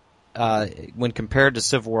is, when compared to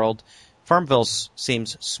Civ World, Farmville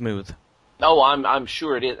seems smooth? Oh, I'm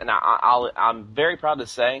sure it is, and I'm very proud to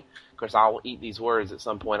say, of course I'll eat these words at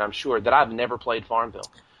some point, I'm sure, that I've never played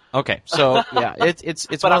Farmville. Okay, so yeah, it's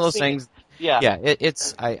But one of I've those seen things. it. Yeah.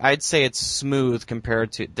 I'd say it's smooth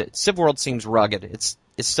compared to Civ World seems rugged.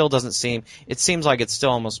 It still doesn't seem. It seems like it's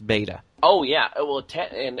still almost beta. Oh yeah, well,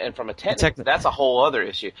 and from a technical, that's a whole other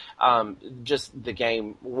issue. Just the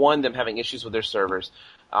game, them having issues with their servers.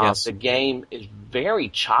 Yes. The game is very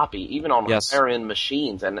choppy, even on Yes. higher end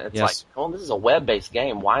machines, and it's Yes. like, oh, this is a web based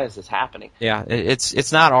game. Why is this happening? Yeah,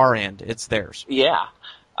 it's not our end. It's theirs. Yeah.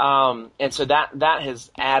 And so that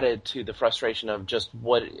has added to the frustration of just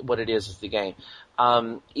what it is the game.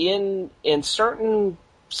 In certain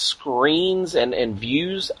screens and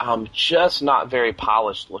views, just not very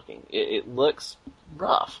polished looking. It looks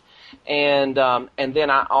rough. And then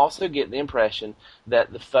I also get the impression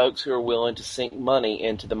that the folks who are willing to sink money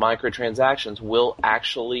into the microtransactions will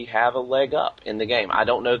actually have a leg up in the game. I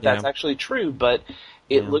don't know if that's actually true, but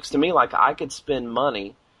it looks to me like I could spend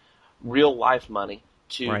money, real life money,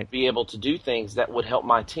 to be able to do things that would help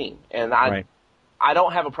my team. And I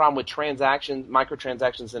don't have a problem with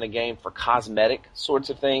microtransactions in a game for cosmetic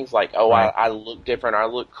sorts of things, like, I look different, or I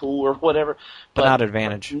look cool, or whatever. But not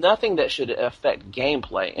advantage. Nothing that should affect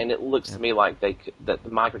gameplay, and it looks to me like that the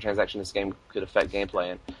microtransaction in this game could affect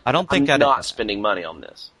gameplay. And I don't think I'm not spending money on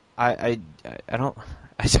this. I don't.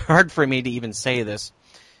 It's hard for me to even say this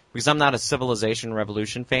because I'm not a Civilization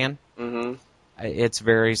Revolution fan. Mm-hmm. It's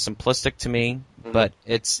very simplistic to me, but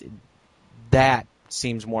that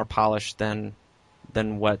seems more polished than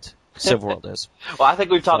what Civ World is. Well, I think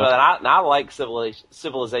we've talked about that. I like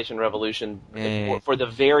Civilization Revolution for the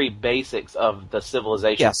very basics of the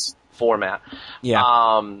Civilization format. Yeah.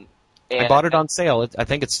 I bought it on sale. I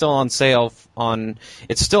think it's still on sale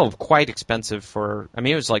it's still quite expensive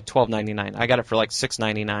it was like $12.99. I got it for like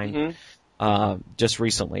 $6.99 just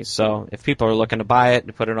recently. So if people are looking to buy it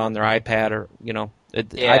and put it on their iPad or,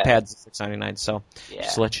 iPad's $6.99, so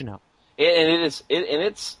just to let you know. It's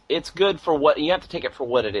good for what you have to take it for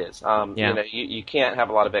what it is. You can't have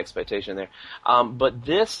a lot of expectation there. But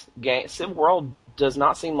this game, Civ World, does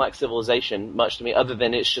not seem like Civilization much to me, other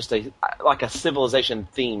than it's just like a Civilization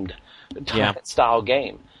themed style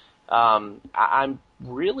game. I'm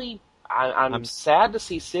sad to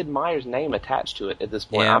see Sid Meier's name attached to it at this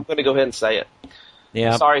point. I'm going to go ahead and say it.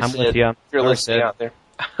 Yeah, sorry, I'm Sid, with you. if you're listening out there.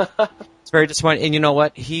 It's very disappointing. And you know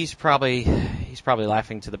what? He's probably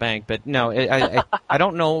laughing to the bank. But no, I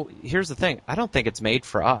don't know. Here's the thing. I don't think it's made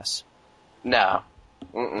for us. No.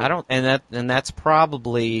 I don't. And that's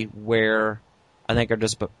probably where I think our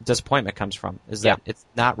disappointment comes from. Is that it's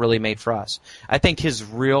not really made for us. I think his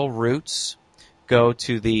real roots go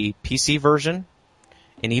to the PC version,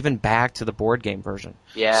 and even back to the board game version.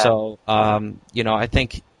 Yeah. So I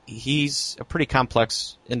think he's a pretty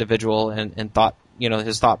complex individual and thought.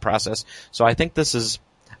 His thought process. So I think this is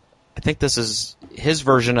his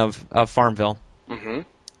version of Farmville,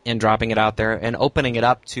 and dropping it out there and opening it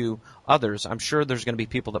up to others. I'm sure there's going to be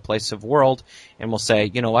people that play Civ World and will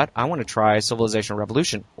say, you know what, I want to try Civilization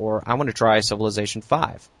Revolution, or I want to try Civilization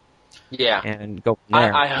 5. Yeah. And go from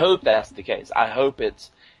there. I hope that's the case. I hope it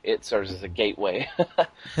serves as a gateway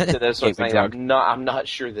to those sorts of things. I'm not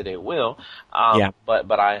sure that it will.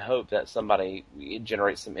 But I hope that somebody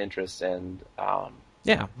generates some interest and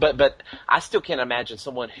But I still can't imagine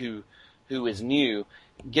someone who is new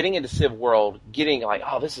getting into Civ World, getting like,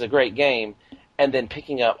 oh, this is a great game, and then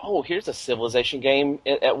picking up, oh, here's a Civilization game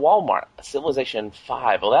at Walmart, Civilization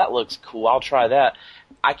 5. Well, that looks cool. I'll try that.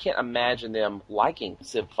 I can't imagine them liking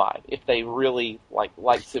Civ 5 if they really like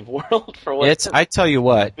Civ World for what it's. I tell you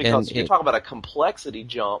what, because you're talking about a complexity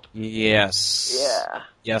jump. Yes. Yeah.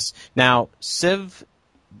 Yes. Now,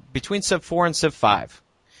 between Civ 4 and Civ 5,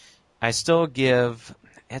 I still give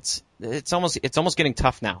it's almost getting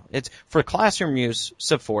tough now. It's for classroom use.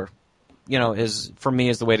 Civ 4, is for me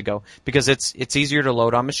is the way to go because it's easier to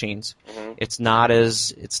load on machines. Mm-hmm. It's not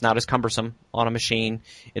as cumbersome on a machine.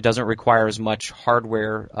 It doesn't require as much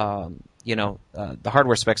hardware. The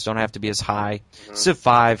hardware specs don't have to be as high. Mm-hmm. Civ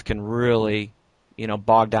 5 can really,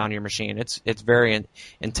 bog down your machine. It's very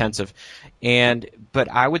intensive, but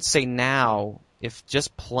I would say now, if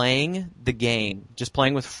just playing the game, just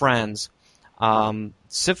playing with friends,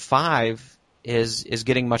 Civ 5 is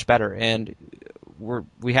getting much better, and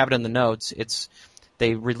we have it in the notes.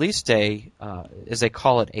 They released as they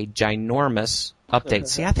call it, a ginormous update.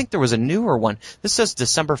 See, I think there was a newer one. This says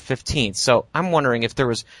December 15th, so I'm wondering if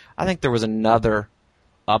I think there was another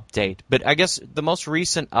update. But I guess the most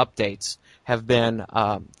recent updates have been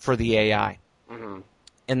for the AI,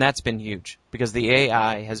 and that's been huge because the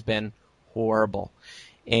AI has been horrible.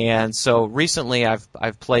 And so recently,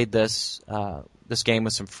 I've played this game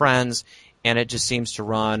with some friends, and it just seems to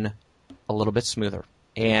run a little bit smoother.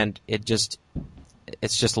 And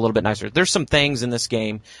it's just a little bit nicer. There's some things in this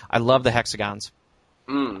game. I love the hexagons.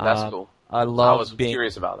 That's cool. I was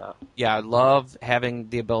curious about that. Yeah, I love having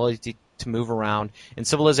the ability to move around. In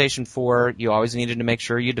Civilization 4, you always needed to make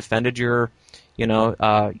sure you defended your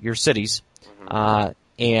cities.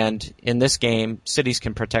 And in this game, cities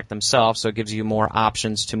can protect themselves, so it gives you more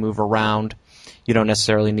options to move around. You don't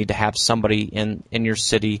necessarily need to have somebody in your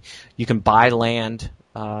city. You can buy land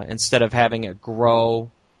instead of having it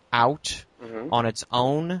grow out on its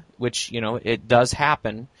own, which, it does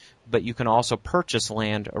happen, but you can also purchase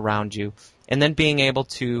land around you. And then being able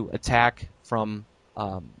to attack from,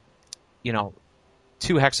 2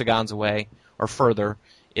 hexagons away or further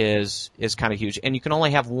is kind of huge. And you can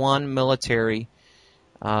only have one military,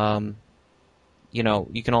 you can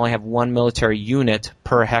only have one military unit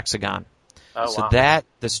per hexagon. So that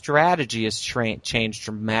the strategy has changed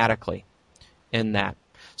dramatically in that.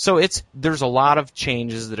 So there's a lot of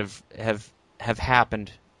changes that have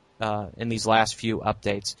happened in these last few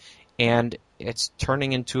updates, and it's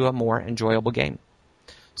turning into a more enjoyable game.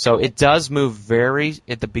 So it does move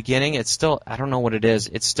at the beginning. It's still, I don't know what it is.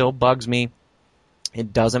 It still bugs me.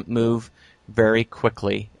 It doesn't move very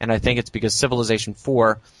quickly, and I think it's because Civilization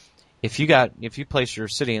 4. If you place your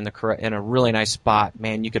city in a really nice spot,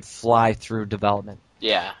 man, you could fly through development.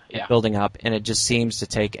 Yeah. Building up, and it just seems to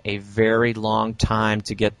take a very long time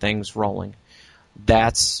to get things rolling.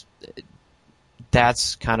 That's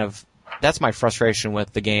my frustration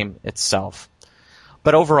with the game itself.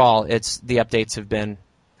 But overall, the updates have been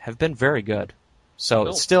very good. So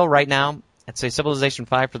It's still right now, I'd say Civilization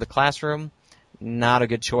 5 for the classroom, not a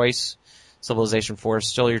good choice. Civilization 4 is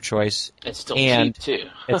still your choice. It's still cheap, too.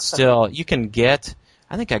 It's still, you can get,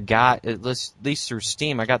 I think I got, at least through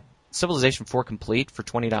Steam, I got Civilization 4 Complete for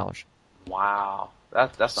 $20. Wow.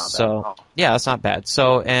 That's not bad at all. Yeah, that's not bad.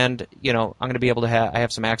 So, and, I'm going to be able to I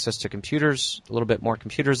have some access to computers, a little bit more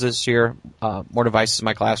computers this year, more devices in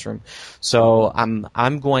my classroom. So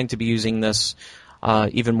I'm going to be using this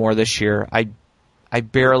even more this year. I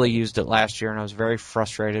barely used it last year, and I was very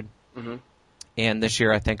frustrated. And this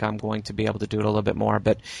year I think I'm going to be able to do it a little bit more.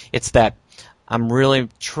 But it's that I'm really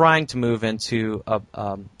trying to move into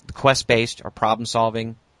quest-based or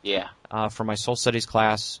problem-solving for my Soul Studies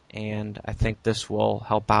class, and I think this will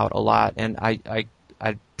help out a lot. And I'm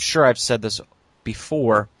sure I've said this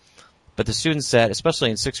before, but the students said, especially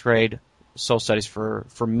in 6th grade Soul Studies for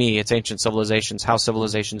me, it's Ancient Civilizations, how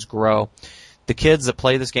civilizations grow. The kids that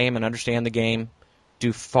play this game and understand the game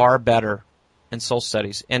do far better in Soul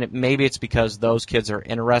Studies, and maybe it's because those kids are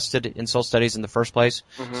interested in Soul Studies in the first place,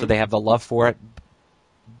 so they have the love for it.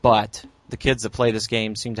 But the kids that play this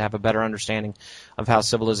game seem to have a better understanding of how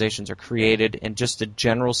civilizations are created and just a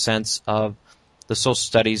general sense of the Soul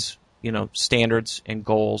Studies, standards and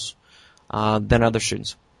goals than other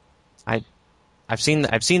students. I've seen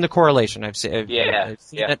the correlation. I've seen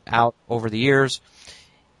it out over the years.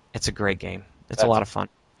 It's a great game. It's a lot of fun.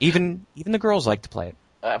 Even the girls like to play it.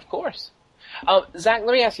 Of course. Zach,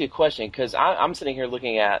 let me ask you a question, because I'm sitting here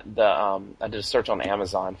looking at I did a search on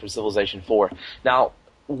Amazon for Civilization 4. Now,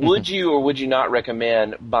 would you or would you not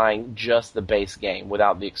recommend buying just the base game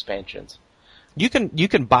without the expansions? You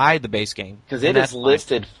can buy the base game. Because it is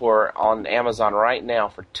listed on Amazon right now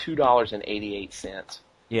for $2.88.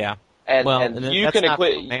 Yeah. And you that's can not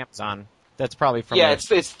equip from Amazon. That's probably from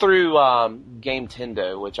it's through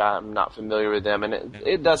GameTendo, which I'm not familiar with them, and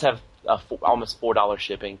it does have almost $4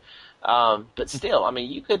 shipping. But still, I mean,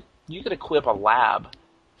 you could equip a lab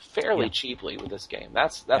fairly cheaply with this game.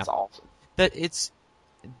 That's awesome. I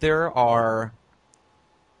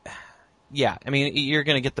mean, you're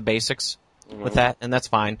going to get the basics with that, and that's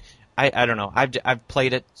fine. I don't know. I've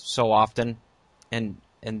played it so often, and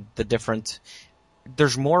the different.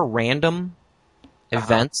 There's more random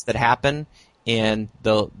events that happen in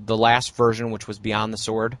the last version, which was Beyond the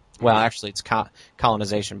Sword. Well, actually, it's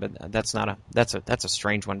colonization, but that's a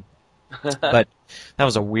strange one. But that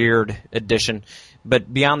was a weird addition.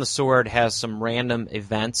 But Beyond the Sword has some random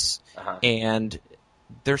events, and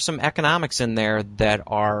there's some economics in there that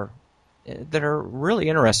are really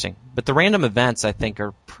interesting. But the random events, I think,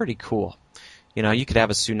 are pretty cool. You could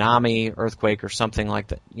have a tsunami, earthquake, or something like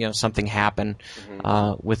that. Something happen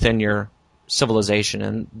within your civilization,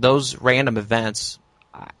 and those random events,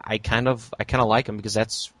 I kind of like them because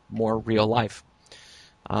that's more real life.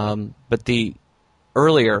 But the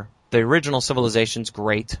original Civilization's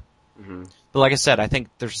great. But like I said, I think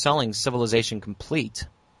they're selling Civilization Complete,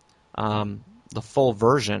 the full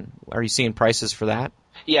version. Are you seeing prices for that?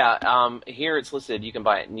 Yeah, here it's listed. You can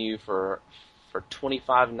buy it new for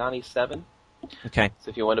 $25.97. Okay.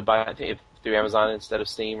 So if you want to buy it through Amazon instead of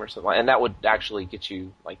Steam or something, and that would actually get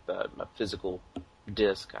you like the physical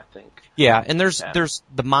disc, I think. Yeah, and there's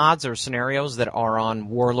the mods or scenarios that are on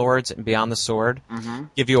Warlords and Beyond the Sword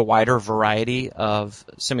give you a wider variety of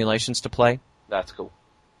simulations to play. That's cool.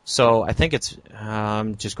 So I think it's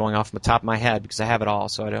just going off the top of my head because I have it all.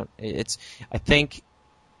 So I think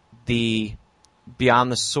the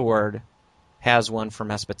Beyond the Sword has one for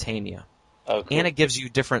Mesopotamia, cool. And it gives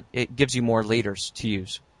you more leaders to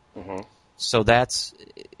use. Mm-hmm. So that's,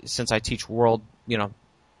 since I teach world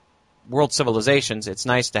civilizations, it's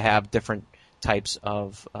nice to have different types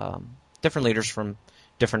of different leaders from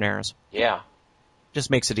different eras. Yeah. Just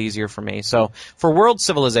makes it easier for me. So for world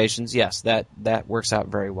civilizations, yes, that works out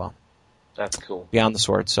very well. That's cool. Beyond the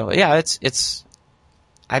Sword. So yeah, it's.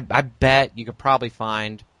 I bet you could probably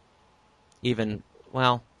find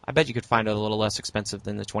I bet you could find it a little less expensive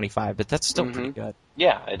than the 25, but that's still pretty good.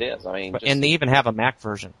 Yeah, it is. I mean, and they even have a Mac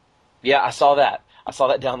version. Yeah, I saw that. I saw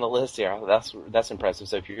that down the list here. That's impressive.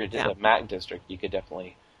 So if you're in the Mac district, you could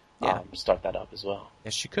definitely start that up as well.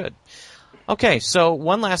 Yes, you could. Okay, so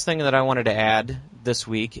one last thing that I wanted to add this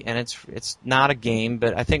week, and it's not a game,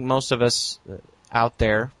 but I think most of us out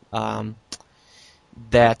there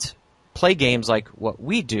that play games like what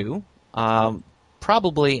we do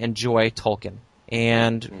probably enjoy Tolkien.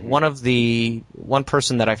 And one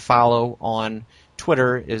person that I follow on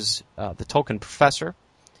Twitter is the Tolkien Professor,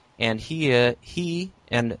 and he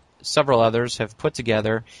and several others have put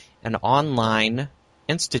together an online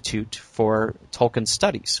institute for Tolkien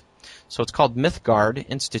studies. So it's called Mythgard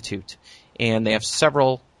Institute, and they have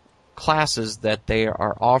several classes that they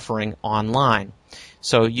are offering online.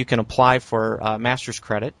 So you can apply for master's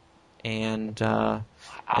credit and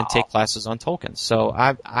take classes on Tolkien. So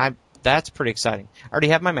I that's pretty exciting. I already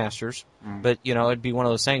have my master's, but it'd be one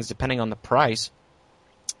of those things, depending on the price,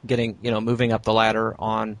 moving up the ladder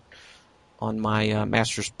on my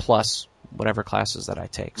master's plus whatever classes that I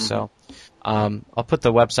take. So I'll put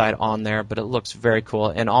the website on there, but it looks very cool.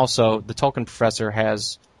 And also, the Tolkien Professor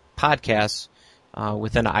has podcasts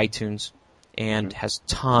within iTunes and has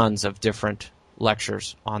tons of different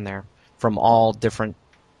lectures on there from all different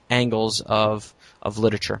angles of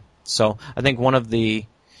literature. So I think one of the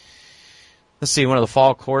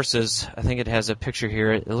fall courses, I think it has a picture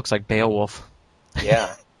here. It looks like Beowulf.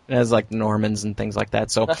 Yeah. It has like Normans and things like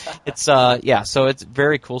that. So it's so it's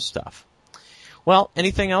very cool stuff. Well,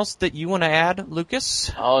 anything else that you want to add,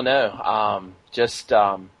 Lucas? Oh no, just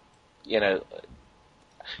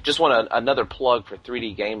want another plug for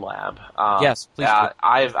 3D Game Lab. Yes, please.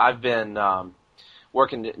 I've been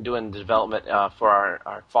doing development for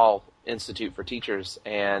our fall Institute for Teachers,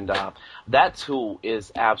 and that tool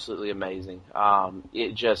is absolutely amazing.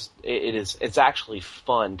 It's actually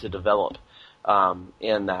fun to develop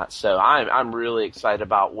in that. So I'm really excited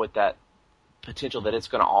about what that potential that it's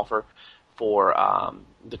going to offer for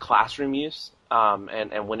the classroom use,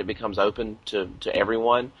 and when it becomes open to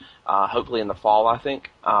everyone, hopefully in the fall, I think.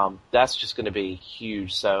 That's just going to be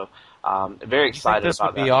huge. So very excited about that. This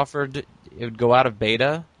would be offered, it would go out of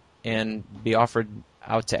beta and be offered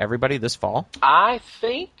out to everybody this fall? I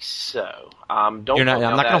think so. I'm not going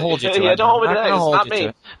to hold you to it. Yeah, don't hold me to that. It's not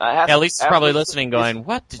me. At least it's probably listening going,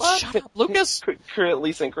 what? Shut up, Lucas?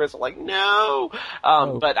 Lisa and Chris are like, no.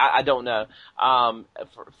 But I don't know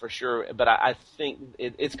for sure. But I think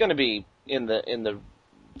it's going to be in the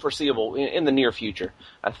foreseeable, in the near future,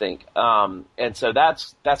 I think. And so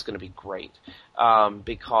that's going to be great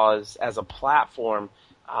because as a platform,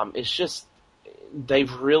 it's just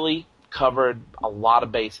they've really covered a lot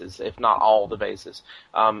of bases, if not all the bases,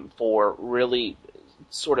 for really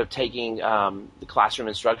sort of taking the classroom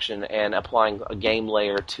instruction and applying a game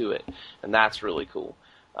layer to it, and that's really cool.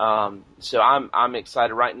 So I'm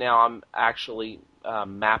excited. Right now I'm actually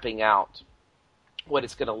mapping out what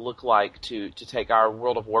it's going to look like to take our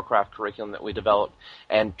World of Warcraft curriculum that we developed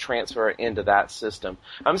and transfer it into that system.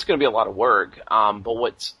 It's going to be a lot of work,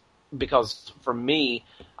 because for me,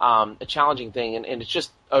 a challenging thing, and it's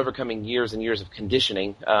just overcoming years and years of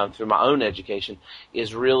conditioning through my own education,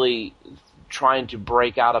 is really trying to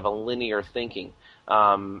break out of a linear thinking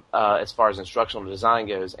as far as instructional design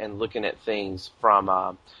goes, and looking at things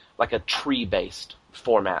from like a tree-based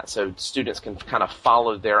format, so students can kind of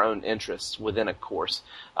follow their own interests within a course.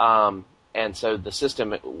 And so the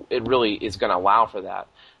system, it really is going to allow for that.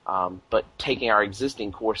 But taking our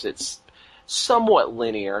existing course, it's somewhat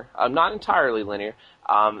linear, not entirely linear,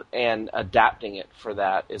 and adapting it for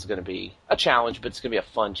that is going to be a challenge, but it's going to be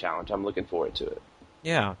a fun challenge. I'm looking forward to it.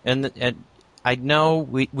 Yeah, and I know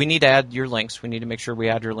we need to add your links. We need to make sure we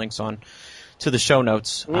add your links on to the show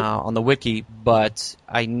notes on the wiki, but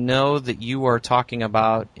I know that you are talking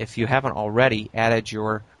about, if you haven't already, added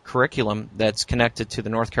your curriculum that's connected to the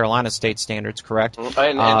North Carolina state standards, correct? And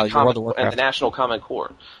the National Common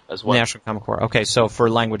Core as well. National Common Core. Okay, so for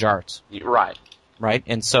language arts. Right. Right,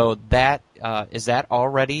 and so that is that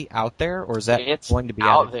already out there, or is that going to be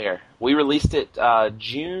out there? We released it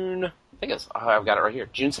June. I think I've got it right here.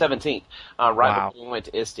 June 17th, before we went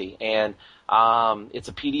to ISTE, and it's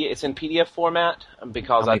a PDF. It's in PDF format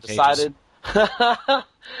because I decided. How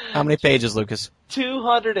many pages, Lucas?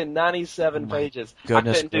 297 pages.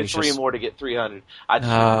 Goodness I couldn't gracious. do 3 more to get 300. I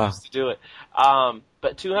just refused to do it.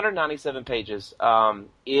 But 297 pages.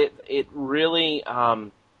 It really.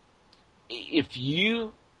 If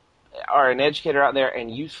you are an educator out there and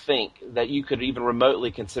you think that you could even remotely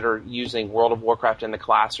consider using World of Warcraft in the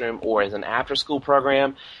classroom or as an after-school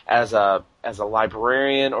program, as a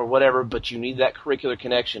librarian or whatever, but you need that curricular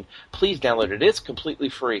connection, please download it. It's completely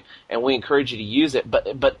free, and we encourage you to use it.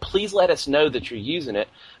 But please let us know that you're using it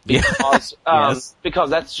because because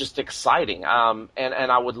that's just exciting. And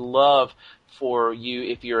I would love for you,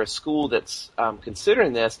 if you're a school that's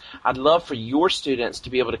considering this, I'd love for your students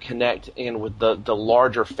to be able to connect in with the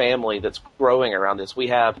larger family that's growing around this. We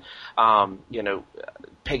have,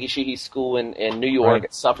 Peggy Sheehy's school in New York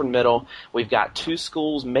at Suffern Middle. We've got 2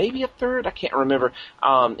 schools, maybe a third, I can't remember,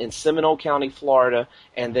 in Seminole County, Florida,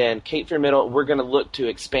 and then Cape Fear Middle. We're going to look to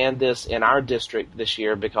expand this in our district this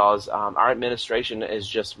year because our administration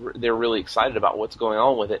is they're really excited about what's going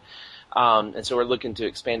on with it. And so we're looking to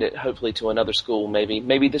expand it hopefully to another school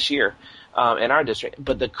maybe this year in our district.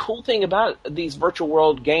 But the cool thing about these virtual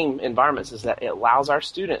world game environments is that it allows our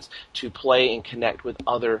students to play and connect with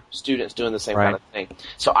other students doing the same kind of thing.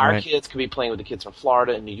 So our kids could be playing with the kids from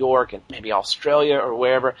Florida and New York and maybe Australia or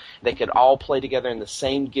wherever. They could all play together in the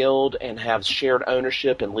same guild and have shared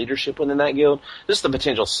ownership and leadership within that guild. The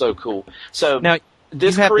potential is so cool. So now,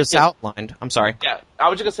 you have this outlined. I'm sorry. Yeah, I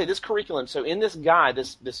was just going to say this curriculum. So in this guide,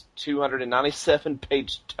 this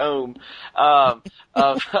 297-page tome,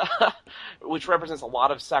 which represents a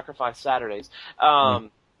lot of Sacrifice Saturdays,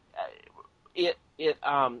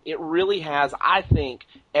 it really has, I think,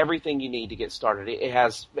 everything you need to get started. It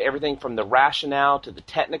has everything from the rationale to the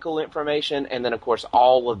technical information, and then, of course,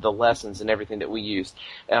 all of the lessons and everything that we use.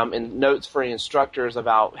 And notes for instructors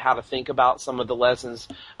about how to think about some of the lessons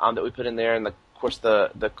that we put in there, and of course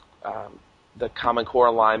the Common Core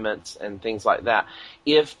alignments and things like that.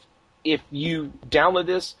 If you download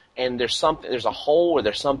this and there's a hole or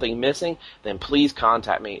there's something missing, then please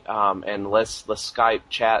contact me and let's Skype,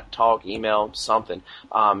 chat, talk, email, something,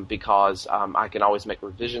 because I can always make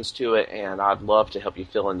revisions to it, and I'd love to help you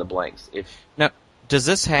fill in the blanks. Now, does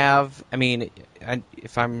this have? I mean,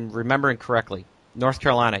 if I'm remembering correctly, North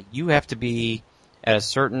Carolina, you have to be at a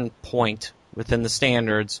certain point within the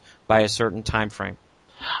standards by a certain time frame.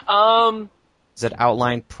 Is it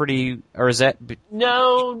outlined pretty, or is that?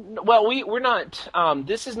 No. Well, we're not.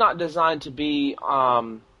 This is not designed to be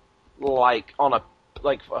like on a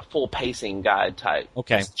full pacing guide type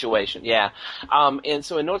situation. Yeah. And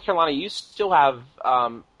so in North Carolina, you still have,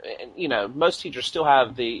 most teachers still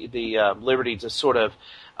have the liberty to sort of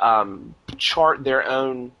chart their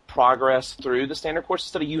own progress through the standard course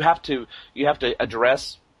study. You have to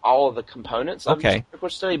address all of the components of the standard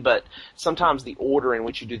course study, but sometimes the order in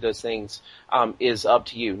which you do those things is up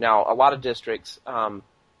to you. Now, a lot of districts are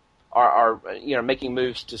making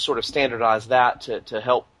moves to sort of standardize that to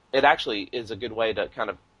help. It actually is a good way to kind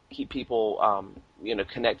of keep people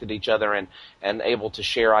connected to each other and able to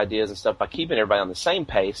share ideas and stuff by keeping everybody on the same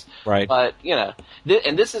pace. Right. But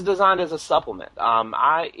and this is designed as a supplement.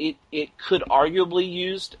 It could arguably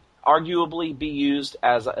be used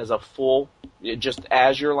as a full, just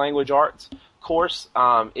Azure Language Arts course.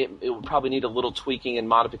 It would probably need a little tweaking and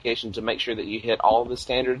modification to make sure that you hit all of the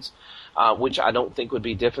standards, which I don't think would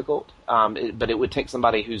be difficult. But it would take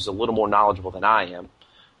somebody who's a little more knowledgeable than I am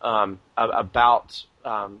about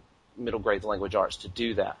middle grades language arts to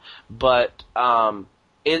do that. But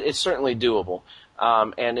it's certainly doable.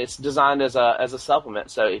 And it's designed as a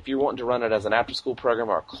supplement. So if you're wanting to run it as an after-school program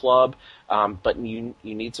or a club, but you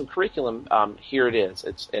need some curriculum, here it is.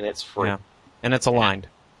 It's free. Yeah. And it's aligned.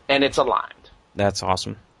 That's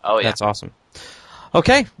awesome. Oh yeah, that's awesome.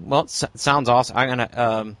 Okay, well, sounds awesome. I'm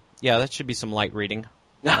gonna, that should be some light reading.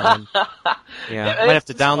 Might have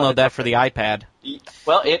to download that for the iPad.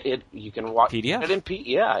 Well, you can watch PDF. it in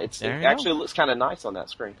it actually looks kind of nice on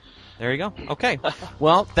that screen. There you go. Okay.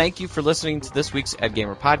 Well, thank you for listening to this week's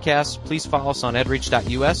EdGamer podcast. Please follow us on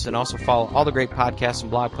edreach.us and also follow all the great podcasts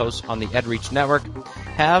and blog posts on the EdReach Network.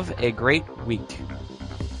 Have a great week.